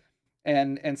seconds.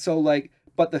 And so like,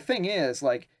 but the thing is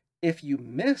like, if you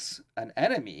miss an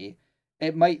enemy,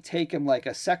 it might take him like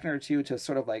a second or two to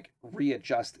sort of like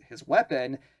readjust his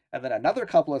weapon, and then another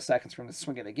couple of seconds for him to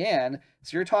swing it again.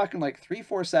 So you're talking like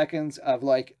 3-4 seconds of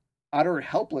like utter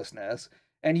helplessness,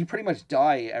 and you pretty much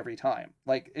die every time.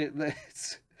 Like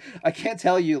it's, I can't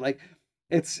tell you, like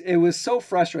it was so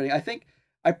frustrating. I think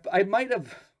I might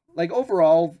have like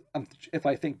overall, if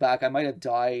I think back, I might have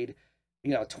died,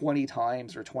 20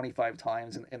 times or 25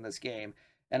 times in this game,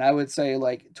 and I would say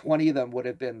like 20 of them would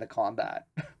have been the combat.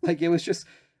 Like it was just,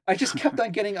 I just kept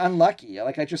on getting unlucky.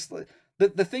 Like I just,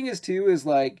 the thing is too is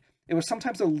like it was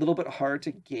sometimes a little bit hard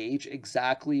to gauge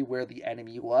exactly where the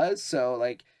enemy was. So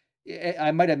like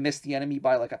I might have missed the enemy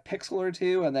by like a pixel or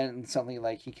two, and then suddenly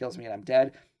like he kills me and I'm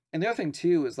dead. And the other thing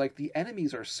too is like the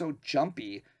enemies are so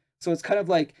jumpy. So it's kind of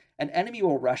like an enemy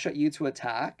will rush at you to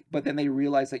attack, but then they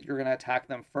realize that you're going to attack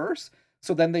them first.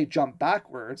 So then they jump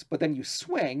backwards, but then you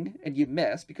swing and you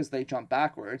miss because they jump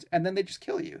backwards, and then they just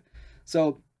kill you.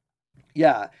 So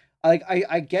yeah,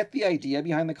 I get the idea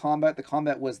behind the combat. The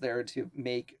combat was there to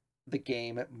make the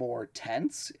game more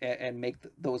tense and make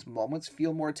those moments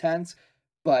feel more tense,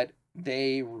 but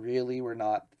they really were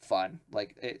not fun.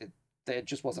 Like it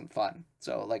just wasn't fun.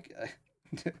 So like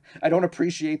I don't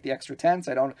appreciate the extra tense.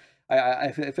 I don't.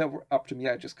 If it were up to me,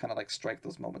 I'd just kind of like strike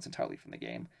those moments entirely from the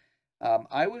game.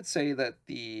 I would say that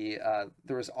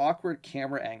there was awkward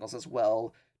camera angles as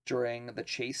well during the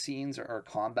chase scenes or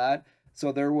combat.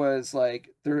 So there was like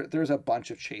there's a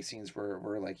bunch of chase scenes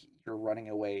where like you're running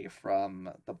away from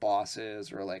the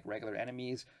bosses or like regular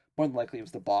enemies. More than likely it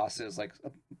was the bosses. Like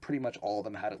pretty much all of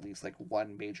them had at least like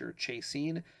one major chase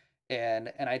scene,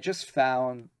 and I just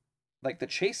found like the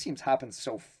chase scenes happen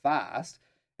so fast,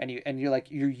 and you're like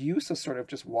you're used to sort of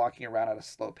just walking around at a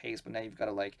slow pace, but now you've got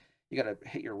to like you got to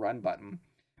hit your run button.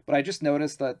 But I just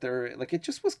noticed that there like it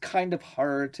just was kind of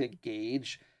hard to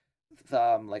gauge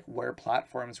like where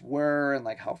platforms were and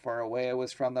like how far away I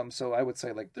was from them. So I would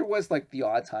say like there was like the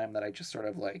odd time that I just sort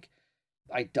of like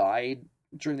I died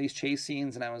during these chase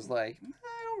scenes, and I was like,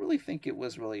 I don't really think it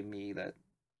was really me that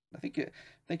I think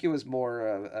it was more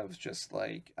of just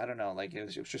like I don't know, like it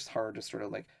was just hard to sort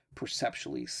of like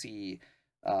perceptually see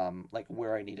like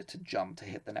where I needed to jump to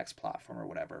hit the next platform or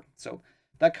whatever. So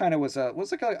that kind of was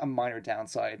like a minor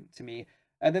downside to me.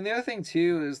 And then the other thing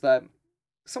too is that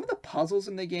some of the puzzles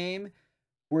in the game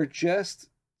were just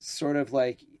sort of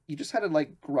like you just had to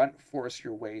like grunt force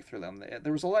your way through them.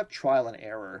 There was a lot of trial and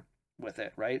error with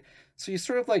it, right? So you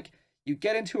sort of like you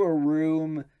get into a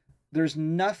room, there's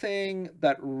nothing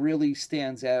that really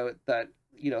stands out that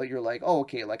you're like, oh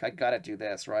okay, like I gotta do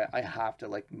this, right? I have to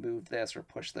like move this or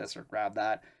push this or grab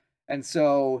that. And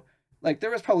so like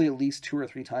there was probably at least 2 or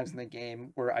 3 times in the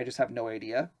game where I just have no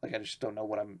idea. Like I just don't know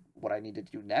what I need to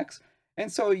do next.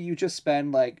 And so you just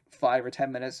spend like 5 or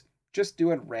 10 minutes just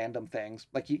doing random things.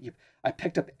 Like I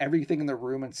picked up everything in the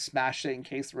room and smashed it in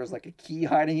case there was like a key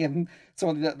hiding in some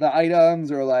of the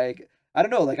items, or like I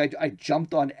don't know, like I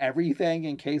jumped on everything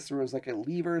in case there was like a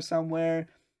lever somewhere.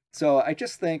 So I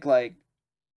just think like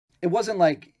it wasn't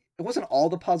all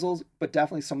the puzzles, but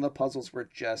definitely some of the puzzles were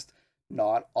just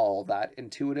not all that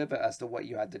intuitive as to what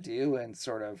you had to do, and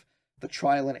sort of the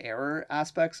trial and error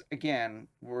aspects again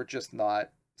were just not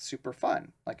super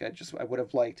fun. Like I would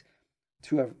have liked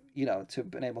to have, to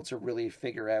been able to really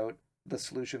figure out the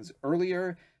solutions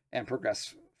earlier and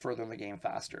progress further in the game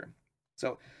faster.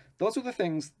 So those are the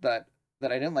things that I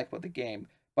didn't like about the game.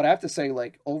 But I have to say,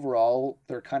 like, overall,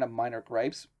 they're kind of minor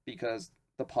gripes, because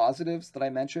the positives that I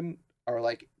mentioned are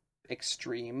like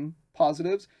extreme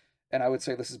positives. And I would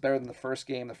say this is better than the first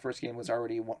game. The first game was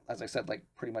already, as I said, like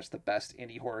pretty much the best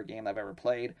indie horror game I've ever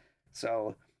played.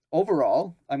 So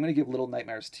overall, I'm going to give Little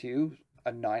Nightmares 2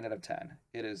 a 9 out of 10.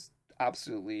 It is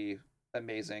absolutely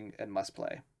amazing and must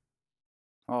play.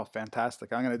 Oh,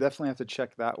 fantastic. I'm going to definitely have to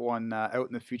check that one out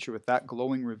in the future with that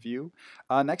glowing review.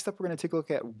 Next up, we're going to take a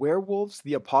look at Werewolves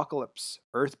the Apocalypse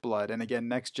Earthblood. And again,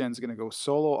 Next Gen's going to go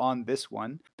solo on this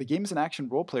one. The game is an action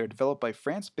role player developed by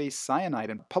France based Cyanide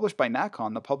and published by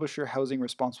Nacon, the publisher housing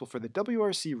responsible for the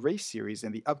WRC Race series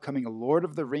and the upcoming Lord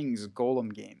of the Rings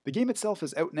Golem game. The game itself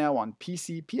is out now on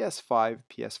PC, PS5,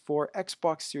 PS4,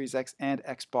 Xbox Series X, and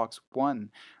Xbox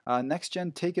One. Next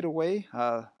Gen, take it away.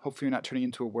 Hopefully, you're not turning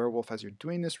into a werewolf as you're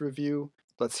doing this review.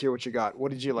 Let's hear what you got.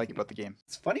 What did you like about the game?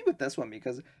 It's funny with this one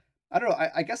because I don't know.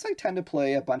 I guess I tend to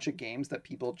play a bunch of games that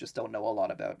people just don't know a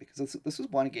lot about, because this was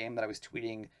one game that I was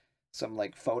tweeting some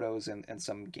like photos and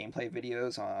some gameplay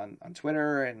videos on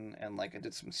Twitter, and like I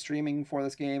did some streaming for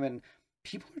this game, and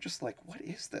people are just like, what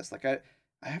is this? Like I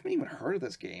haven't even heard of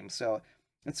this game. So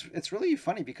it's really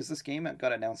funny because this game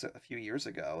got announced a few years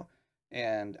ago,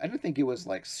 and I didn't think it was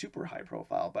like super high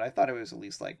profile, but I thought it was at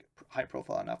least like high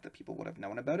profile enough that people would have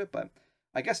known about it, but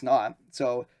I guess not.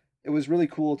 So it was really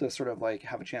cool to sort of like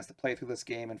have a chance to play through this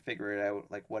game and figure it out,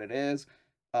 like what it is.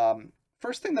 Um,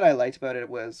 First thing that I liked about it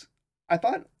was I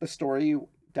thought the story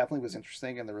definitely was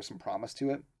interesting and there was some promise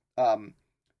to it. Um,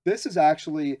 this is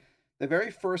actually the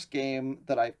very first game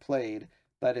that I've played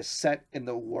that is set in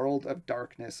the World of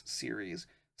Darkness series.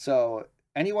 So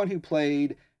anyone who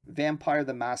played Vampire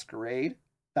the Masquerade,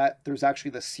 that there's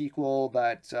actually the sequel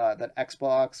that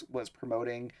Xbox was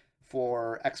promoting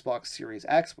for Xbox Series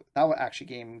X. That actually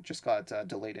game just got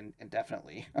delayed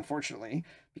indefinitely, unfortunately,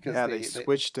 because Yeah, they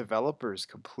switched developers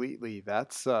completely.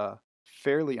 That's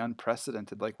fairly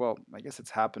unprecedented. Like, well, I guess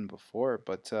it's happened before,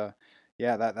 but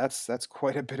yeah, that's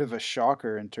quite a bit of a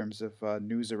shocker in terms of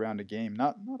news around a game.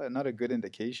 Not a good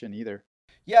indication either.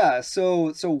 yeah.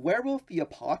 So Werewolf the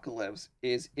Apocalypse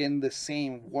is in the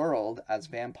same world as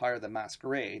Vampire the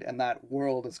Masquerade, and that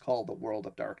world is called the World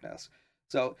of Darkness.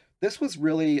 So this was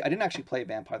really, I didn't actually play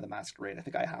Vampire the Masquerade. I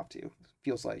think I have to. It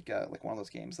feels like one of those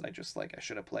games that I just like I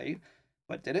should have played,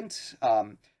 but didn't.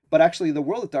 But actually, the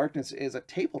World of Darkness is a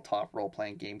tabletop role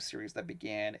playing game series that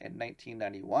began in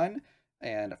 1991.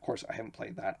 And of course, I haven't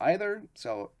played that either.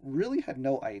 So, really had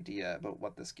no idea about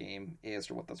what this game is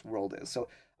or what this world is. So,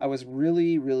 I was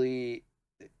really, really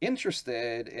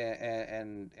interested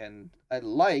and I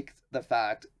liked the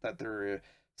fact that there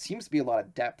seems to be a lot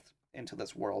of depth into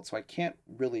this world. So, I can't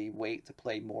really wait to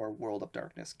play more World of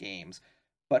Darkness games.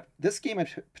 But this game in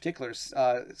particular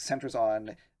centers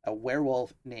on a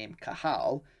werewolf named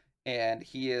Kahal, and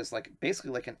he is like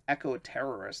basically like an eco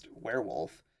terrorist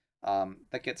werewolf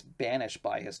that gets banished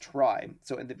by his tribe.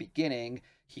 So in the beginning,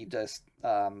 he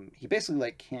basically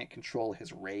like can't control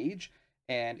his rage,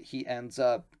 and he ends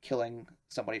up killing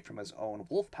somebody from his own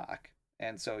wolf pack.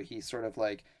 And so he's sort of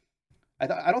like I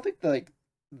don't think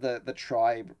the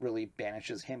tribe really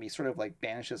banishes him. He sort of like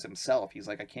banishes himself. He's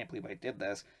like, I can't believe I did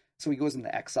this. So he goes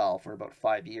into exile for about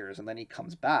 5 years, and then he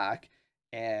comes back,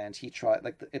 and he try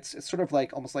like it's sort of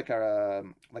like almost like a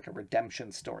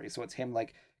redemption story. So it's him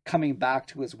like coming back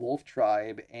to his wolf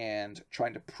tribe and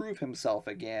trying to prove himself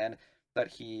again that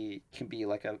he can be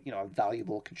like a a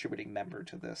valuable contributing member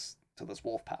to this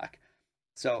wolf pack.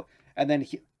 So and then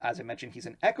he, as I mentioned, he's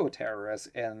an eco terrorist,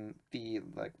 and the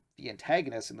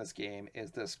antagonist in this game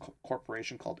is this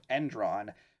corporation called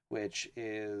Endron, which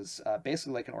is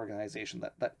basically like an organization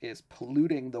that is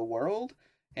polluting the world.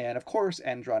 And of course,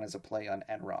 Endron is a play on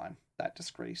Enron, that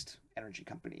disgraced energy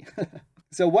company.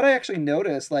 So what I actually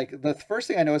noticed, like the first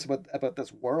thing I noticed about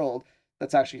this world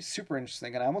that's actually super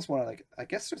interesting, and I almost want to like, I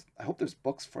guess I hope there's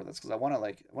books for this because I want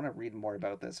to read more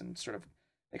about this and sort of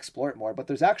explore it more. But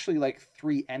there's actually like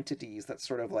three entities that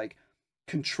sort of like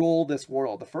control this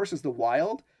world. The first is the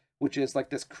Wild, which is like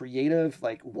this creative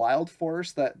like wild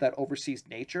force that oversees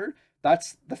nature.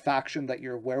 That's the faction that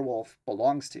your werewolf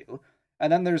belongs to.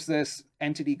 And then there's this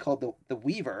entity called the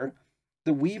Weaver.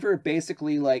 The Weaver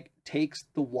basically like takes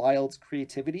the Wild's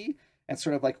creativity and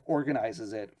sort of like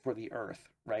organizes it for the Earth,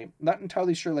 right? Not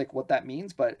entirely sure like what that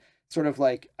means, but sort of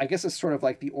like I guess it's sort of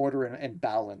like the order and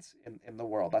balance in the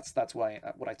world. That's why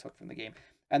what I took from the game.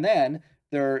 And then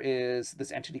there is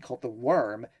this entity called the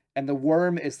Worm, and the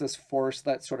Worm is this force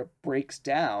that sort of breaks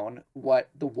down what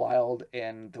the Wild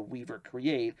and the Weaver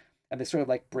create, and they sort of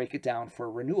like break it down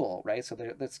for renewal, right? So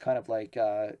that's kind of like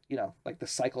like the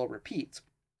cycle repeats.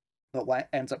 But what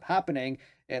ends up happening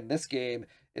in this game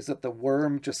is that the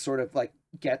Worm just sort of like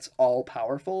gets all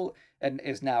powerful and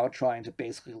is now trying to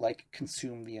basically like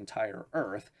consume the entire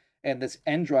Earth. And this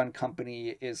Endron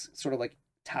company is sort of like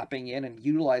tapping in and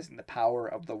utilizing the power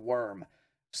of the Worm.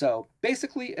 So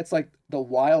basically, it's like the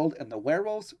Wild and the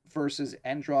werewolves versus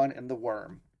Endron and the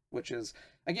Worm, which is,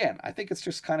 again, I think it's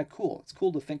just kind of cool. It's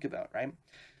cool to think about, right?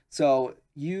 So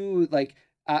you like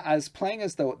as playing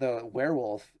as the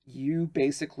werewolf, you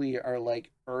basically are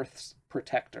like Earth's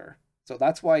protector. So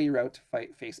that's why you're out to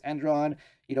face Endron.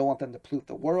 You don't want them to pollute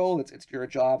the world. It's your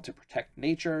job to protect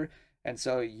nature. And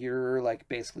so you're like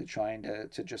basically trying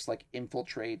to just like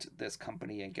infiltrate this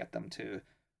company and get them to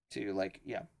like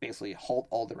basically halt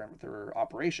all their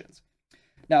operations.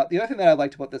 Now, the other thing that I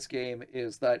liked about this game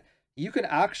is that you can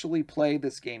actually play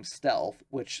this game stealth,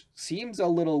 which seems a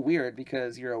little weird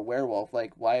because you're a werewolf.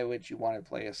 Like, why would you want to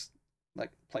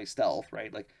play stealth,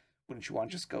 right? Like, wouldn't you want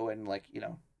to just go and like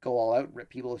go all out, rip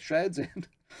people to shreds? And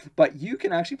but you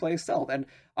can actually play stealth, and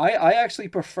I actually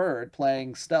preferred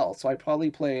playing stealth. So I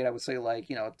probably played, I would say like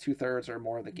 2/3 or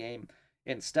more of the game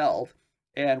in stealth.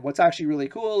 And what's actually really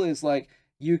cool is like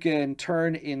you can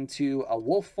turn into a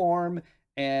wolf form,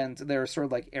 and there are sort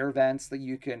of like air vents that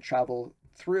you can travel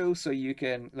through, so you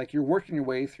can like you're working your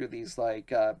way through these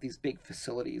big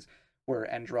facilities where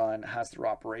Endron has their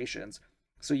operations.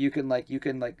 So you can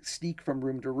sneak from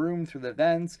room to room through the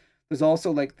vents. There's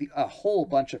also like a whole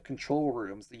bunch of control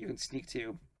rooms that you can sneak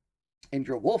to in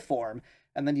your wolf form,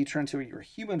 and then you turn to your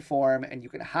human form and you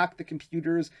can hack the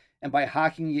computers, and by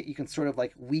hacking it you can sort of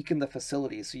like weaken the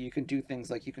facility. So you can do things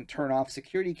like you can turn off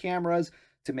security cameras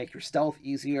to make your stealth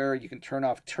easier. You can turn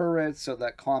off turrets so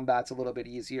that combat's a little bit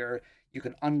easier. You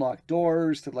can unlock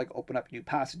doors to like open up new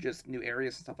passages, new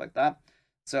areas and stuff like that.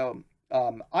 So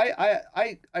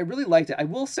I really liked it. I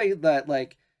will say that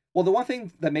like, well, the one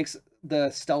thing that makes the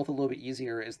stealth a little bit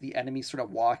easier is the enemies sort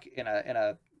of walk in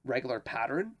a regular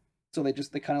pattern. So they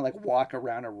kind of like walk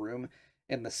around a room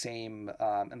in the same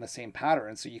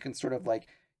pattern. So you can sort of like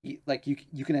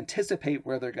you can anticipate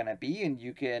where they're going to be, and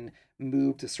you can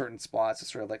move to certain spots to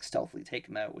sort of like stealthily take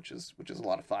them out, which is a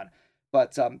lot of fun.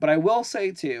 But I will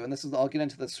say too, and this is I'll get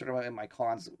into this sort of in my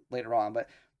cons later on, but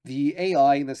the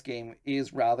AI in this game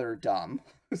is rather dumb.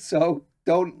 So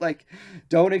don't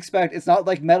expect, it's not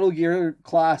like Metal Gear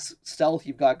class stealth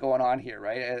you've got going on here,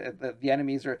 right? The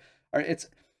enemies are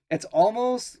it's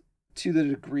almost to the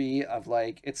degree of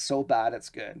like it's so bad it's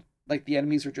good. Like the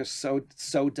enemies are just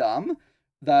so dumb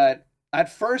that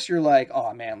at first you're like,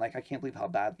 oh man, like I can't believe how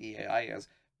bad the AI is.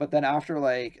 But then after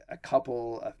like a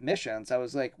couple of missions, I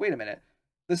was like, wait a minute,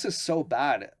 this is so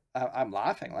bad. I'm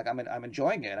laughing, like I'm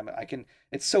enjoying it. I can.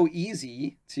 It's so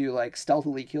easy to like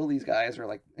stealthily kill these guys or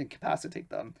like incapacitate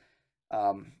them.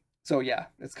 So yeah,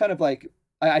 it's kind of like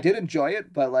I did enjoy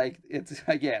it, but like it's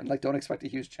again like don't expect a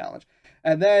huge challenge.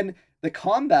 And then the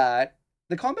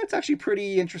combat's actually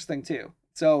pretty interesting too.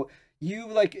 So you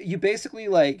basically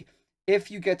like if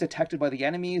you get detected by the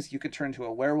enemies, you could turn into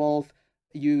a werewolf.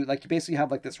 You basically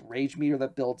have like this rage meter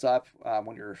that builds up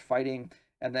when you're fighting,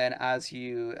 and then as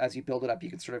you build it up, you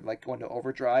can sort of like go into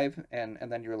overdrive, and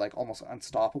then you're like almost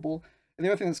unstoppable. And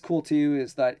the other thing that's cool too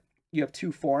is that you have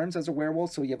two forms as a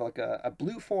werewolf. So you have like a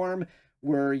blue form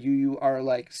where you are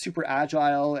like super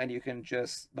agile and you can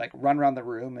just like run around the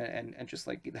room and just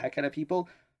like beat the heck out of people.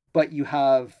 But you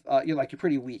have you're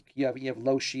pretty weak. You have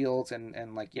low shields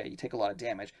and like yeah, you take a lot of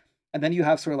damage. And then you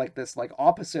have sort of like this like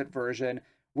opposite version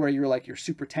where you're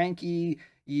super tanky,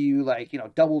 you like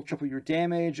double triple your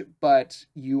damage, but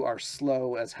you are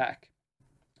slow as heck.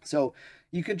 So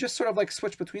you can just sort of like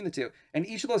switch between the two, and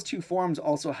each of those two forms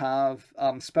also have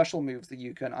special moves that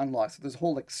you can unlock. So there's a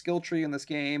whole like skill tree in this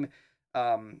game.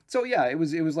 So yeah, it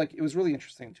was really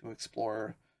interesting to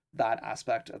explore that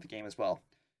aspect of the game as well.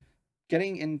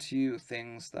 Getting into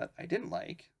things that I didn't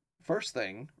like, first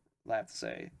thing I have to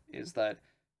say is that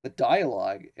the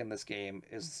dialogue in this game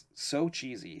is so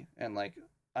cheesy and like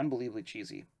unbelievably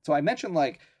cheesy. So I mentioned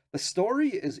like the story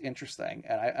is interesting,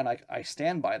 and I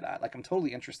stand by that. Like I'm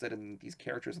totally interested in these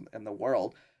characters in the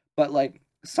world, but like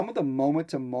some of the moment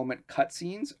to moment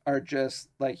cutscenes are just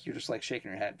like you're just like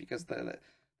shaking your head because the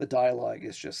dialogue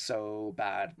is just so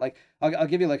bad. Like I'll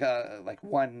give you like a like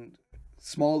one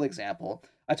small example.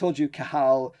 I told you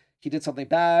how he did something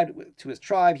bad to his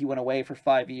tribe. He went away for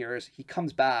 5 years. He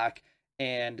comes back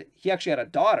and he actually had a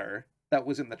daughter that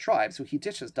was in the tribe. So he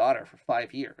ditched his daughter for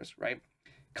 5 years, right?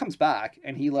 Comes back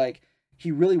and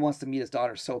he really wants to meet his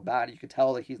daughter so bad. You could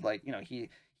tell that he's like, he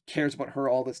cares about her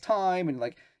all this time, and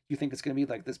like you think it's gonna be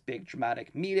like this big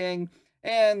dramatic meeting.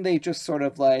 And they just sort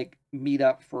of like meet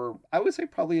up for, I would say,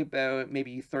 probably about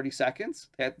maybe 30 seconds.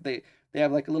 They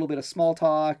have like a little bit of small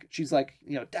talk. She's like,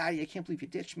 Daddy, I can't believe you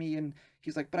ditched me. And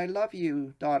he's like, but I love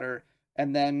you, daughter.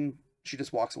 And then she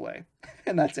just walks away.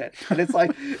 And that's it. And it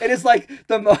is like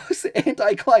the most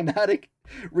anticlimactic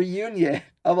reunion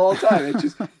of all time.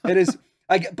 It is.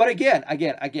 But again,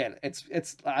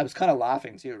 it's. I was kind of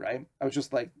laughing too, right? I was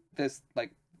just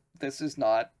this is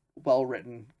not well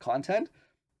written content,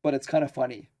 but it's kind of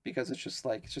funny because it's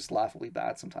just laughably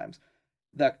bad sometimes.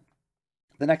 The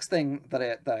the next thing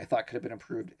that I thought could have been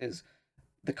improved is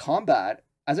the combat.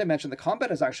 As I mentioned, the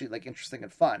combat is actually like interesting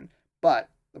and fun, but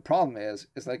the problem is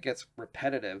that it gets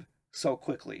repetitive so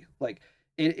quickly. Like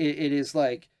it is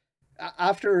like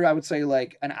after I would say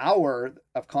like an hour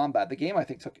of combat, the game I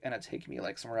think took and it take me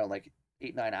like somewhere around like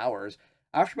 8 9 hours.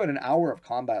 After about an hour of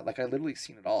combat, like I literally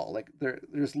seen it all. Like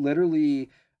there's literally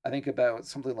I think about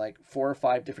something like 4 or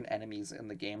 5 different enemies in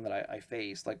the game that I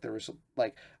faced. Like there was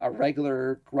like a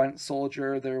regular grunt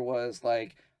soldier. There was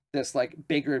like this like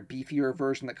bigger, beefier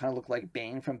version that kind of looked like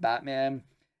Bane from Batman.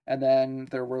 And then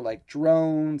there were like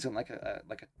drones and like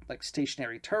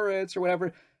stationary turrets or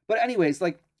whatever. But anyways,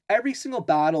 like every single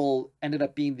battle ended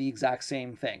up being the exact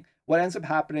same thing. What ends up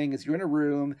happening is you're in a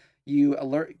room, you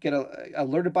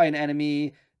alerted by an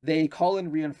enemy, they call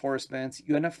in reinforcements.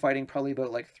 You end up fighting probably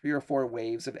about like 3 or 4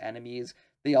 waves of enemies.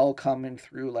 They all come in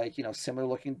through like, similar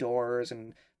looking doors,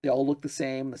 and they all look the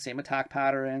same attack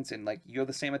patterns, and like you're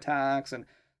the same attacks. And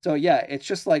so, yeah, it's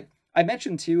just like I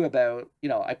mentioned too about,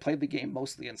 I played the game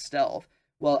mostly in stealth.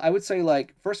 Well, I would say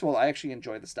like, first of all, I actually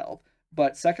enjoy the stealth.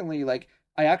 But secondly, like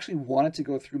I actually wanted to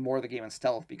go through more of the game in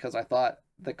stealth because I thought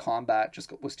the combat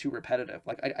just was too repetitive.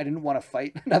 Like I didn't want to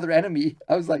fight another enemy.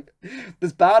 I was like,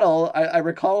 this battle. I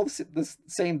recall this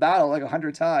same battle like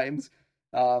 100 times.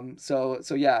 So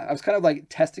yeah, I was kind of like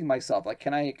testing myself. Like,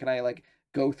 can I like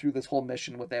go through this whole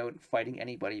mission without fighting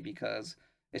anybody because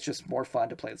it's just more fun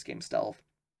to play this game stealth.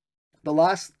 The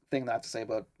last thing that I have to say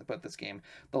about this game,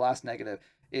 the last negative,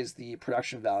 is the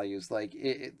production values. Like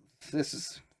this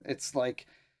is it's like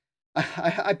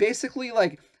I basically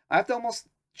like I have to almost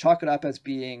chalk it up as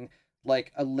being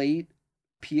like a late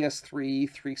PS3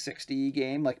 360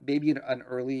 game, like maybe an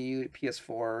early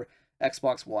PS4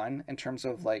 Xbox One in terms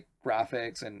of like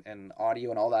graphics and audio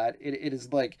and all that. It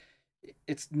is like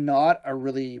it's not a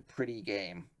really pretty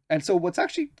game. And so what's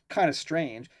actually kind of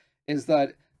strange is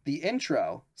that the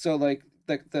intro, so like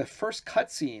the first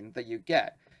cutscene that you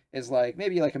get is like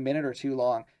maybe like a minute or two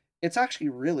long. It's actually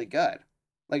really good.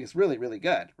 Like it's really, really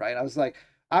good, right? I was like,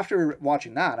 after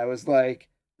watching that, I was like,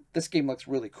 this game looks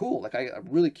really cool. Like I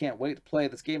really can't wait to play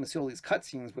this game and see all these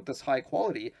cutscenes with this high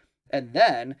quality. And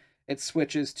then it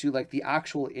switches to like the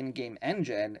actual in-game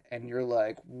engine, and you're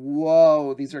like,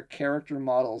 whoa, these are character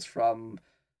models from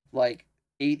like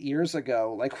 8 years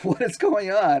ago. Like what is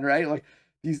going on, right? Like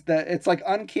it's like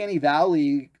uncanny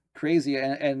valley crazy,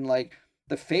 and like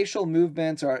the facial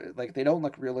movements are like they don't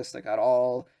look realistic at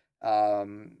all.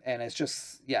 And it's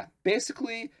just yeah,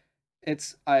 basically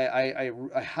it's I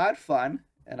had fun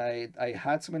and I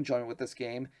had some enjoyment with this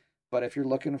game, but if you're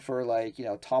looking for like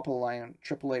top of the line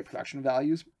AAA production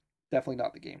values, definitely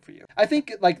not the game for you. I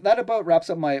think like that about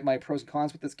wraps up my pros and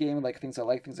cons with this game, like things I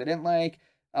like, things I didn't like.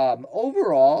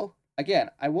 Overall,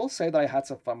 again, I will say that I had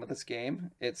some fun with this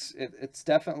game. It's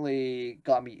definitely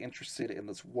got me interested in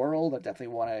this world. I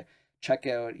definitely want to check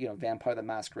out Vampire the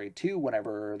Masquerade 2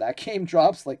 whenever that game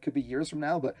drops. Like could be years from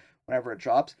now, but whenever it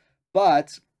drops.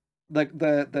 But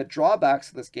the drawbacks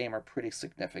of this game are pretty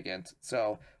significant.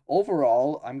 So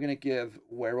overall, I'm gonna give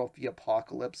Werewolf the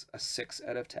Apocalypse a 6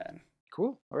 out of 10.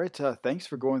 Cool. All right. Thanks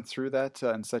for going through that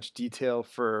in such detail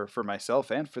for myself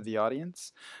and for the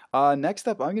audience. Next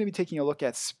up, I'm going to be taking a look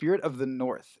at Spirit of the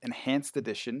North Enhanced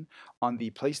Edition on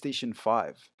the PlayStation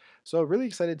 5. So, really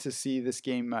excited to see this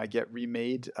game get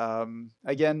remade.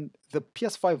 Again, the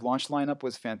PS5 launch lineup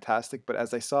was fantastic, but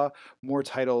as I saw more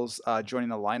titles joining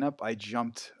the lineup, I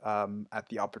jumped at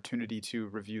the opportunity to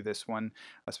review this one,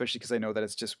 especially because I know that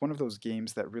it's just one of those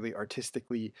games that really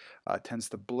artistically tends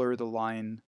to blur the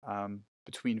line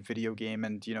between video game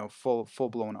and full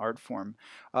blown art form.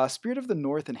 Spirit of the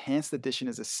North Enhanced Edition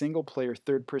is a single player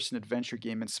third person adventure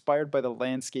game inspired by the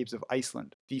landscapes of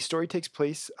Iceland. The story takes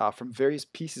place from various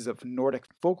pieces of Nordic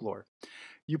folklore.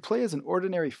 You play as an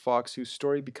ordinary fox whose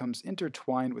story becomes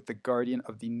intertwined with the guardian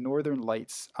of the Northern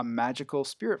Lights, a magical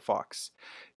spirit fox.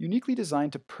 Uniquely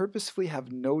designed to purposefully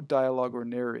have no dialogue or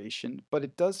narration, but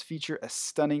it does feature a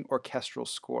stunning orchestral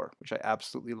score, which I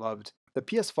absolutely loved. The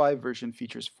PS5 version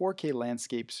features 4K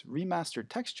landscapes, remastered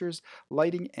textures,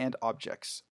 lighting, and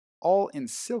objects, all in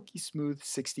silky smooth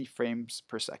 60 frames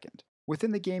per second.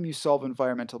 Within the game, you solve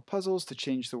environmental puzzles to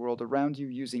change the world around you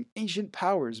using ancient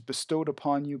powers bestowed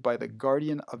upon you by the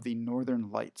Guardian of the Northern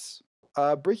Lights.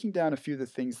 Breaking down a few of the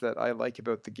things that I like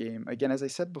about the game. Again, as I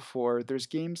said before, there's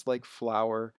games like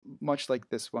Flower, much like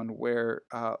this one, where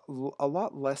a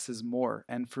lot less is more.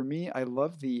 And for me, I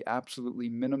love the absolutely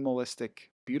minimalistic,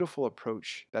 beautiful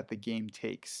approach that the game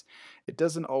takes. It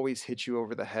doesn't always hit you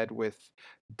over the head with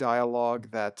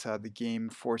dialogue that the game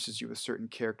forces you with certain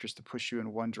characters to push you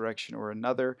in one direction or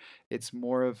another. It's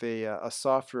more of a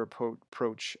softer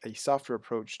approach, a softer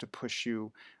approach to push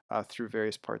you through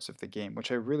various parts of the game,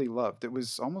 which I really loved. It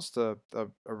was almost a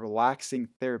relaxing,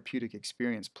 therapeutic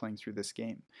experience playing through this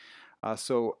game.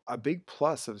 So a big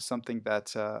plus of something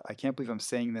that I can't believe I'm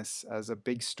saying this as a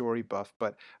big story buff,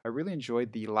 but I really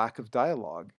enjoyed the lack of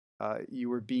dialogue. You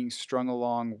were being strung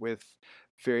along with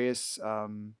various,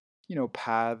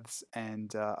 paths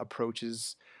and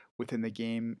approaches within the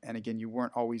game, and again, you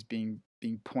weren't always being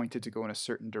pointed to go in a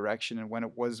certain direction. And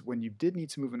when you did need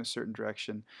to move in a certain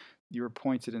direction, you were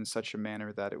pointed in such a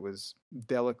manner that it was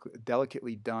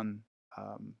delicately done.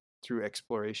 Through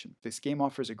exploration. This game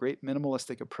offers a great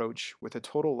minimalistic approach with a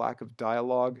total lack of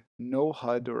dialogue, no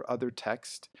HUD or other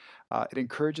text. It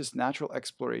encourages natural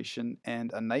exploration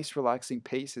and a nice relaxing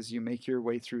pace as you make your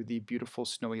way through the beautiful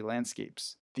snowy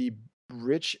landscapes. The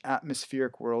rich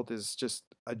atmospheric world is just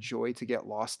a joy to get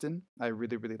lost in. I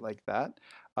really, really like that.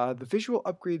 The visual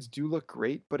upgrades do look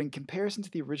great, but in comparison to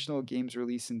the original game's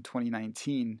release in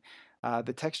 2019,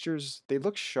 the textures they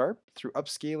look sharp through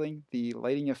upscaling. The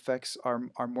lighting effects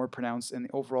are more pronounced, and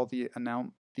overall the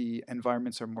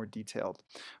environments are more detailed.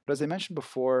 But as I mentioned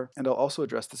before, and I'll also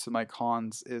address this in my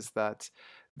cons, is that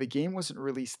the game wasn't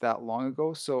released that long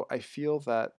ago, so I feel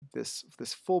that this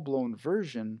full blown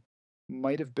version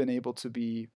might have been able to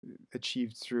be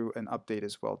achieved through an update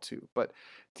as well too. But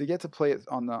to get to play it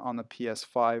on the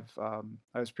PS5,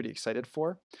 I was pretty excited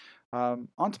for.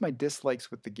 Onto my dislikes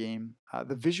with the game.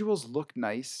 The visuals look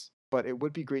nice, but it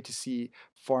would be great to see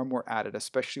far more added,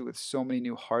 especially with so many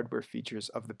new hardware features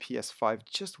of the PS5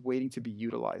 just waiting to be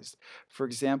utilized. For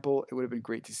example, it would have been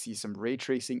great to see some ray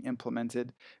tracing implemented.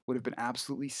 It would have been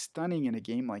absolutely stunning in a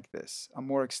game like this. A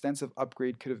more extensive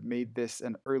upgrade could have made this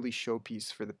an early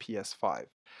showpiece for the PS5.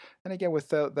 And again, with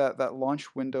that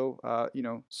launch window,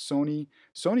 Sony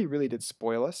really did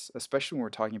spoil us, especially when we're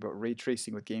talking about ray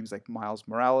tracing with games like Miles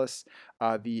Morales,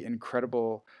 the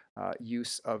incredible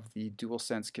use of the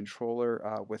DualSense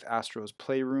controller with Astro's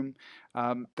Playroom.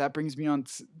 That brings me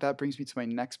to my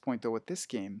next point though with this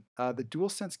game. The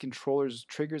DualSense controller's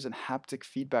triggers and haptic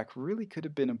feedback really could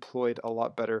have been employed a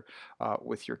lot better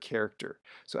with your character.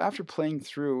 So after playing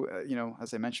through,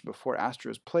 as I mentioned before,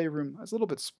 Astro's Playroom, I was a little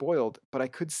bit spoiled, but I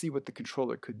could see what the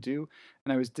controller could do,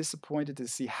 and I was disappointed to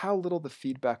see how little the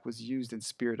feedback was used in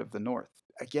Spirit of the North.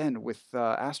 Again, with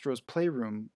Astro's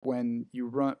Playroom, when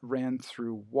you ran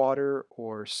through water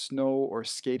or snow or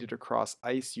skated across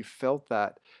ice, you felt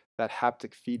that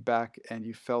haptic feedback, and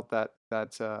you felt that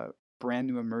brand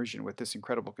new immersion with this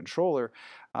incredible controller.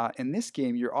 In this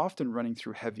game, you're often running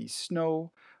through heavy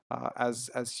snow.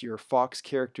 As your fox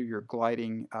character, you're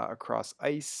gliding across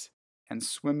ice and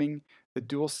swimming. The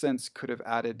DualSense could have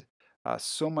added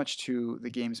so much to the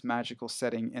game's magical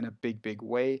setting in a big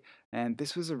way, and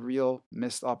this was a real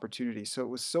missed opportunity. So it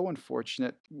was so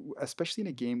unfortunate, especially in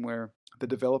a game where the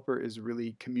developer is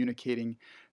really communicating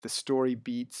the story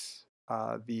beats,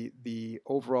 the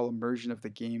overall immersion of the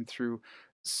game through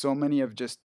so many of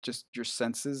just your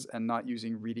senses and not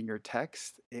using reading or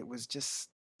text. It was just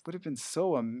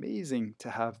so amazing to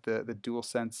have the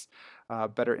DualSense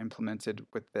better implemented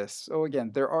with this. So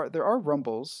again, there are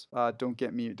rumbles. Don't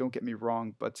get me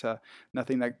wrong, but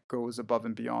nothing that goes above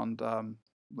and beyond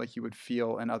like you would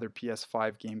feel in other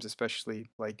PS5 games, especially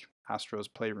like Astro's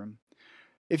Playroom.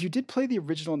 If you did play the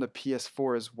original on the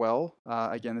PS4 as well,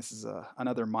 again, this is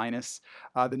another minus.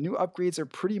 The new upgrades are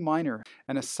pretty minor,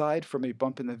 and aside from a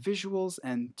bump in the visuals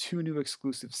and two new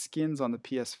exclusive skins on the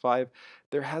PS5,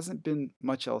 there hasn't been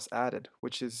much else added,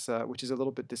 which is a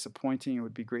little bit disappointing. It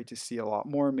would be great to see a lot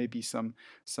more, maybe some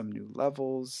new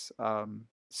levels.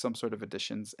 Some sort of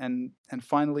additions, and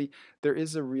finally, there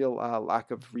is a real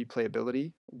lack of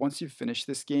replayability once you finish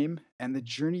this game, and the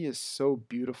journey is so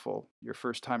beautiful your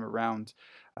first time around.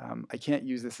 I can't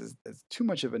use this as too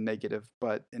much of a negative,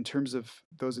 but in terms of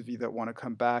those of you that want to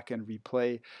come back and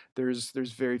replay, there's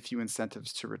very few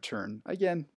incentives to return.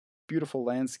 Again, beautiful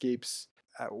landscapes.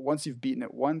 Once you've beaten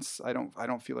it once, I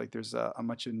don't feel like there's a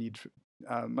much of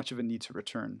a need to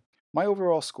return. My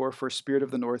overall score for Spirit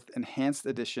of the North Enhanced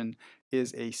Edition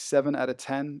is a 7 out of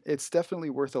 10. It's definitely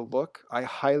worth a look. I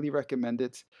highly recommend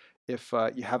it if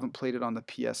you haven't played it on the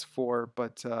PS4,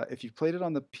 but if you've played it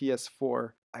on the PS4,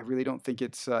 I really don't think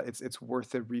it's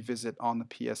worth a revisit on the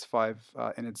PS5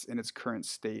 in its current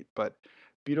state. But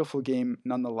beautiful game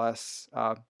nonetheless.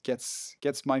 Gets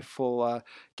my full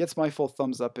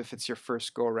thumbs up if it's your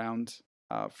first go around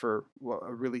for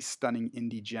a really stunning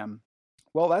indie gem.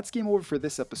 Well, that's game over for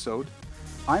this episode.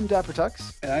 I'm Dapper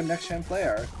Tux. And I'm Next Gen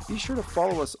Player. Be sure to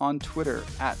follow us on Twitter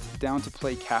at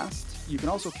DownToPlayCast. You can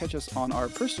also catch us on our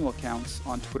personal accounts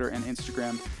on Twitter and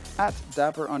Instagram at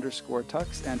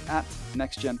Dapper_Tux and at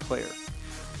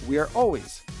NextGenPlayer. We are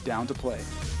always down to play.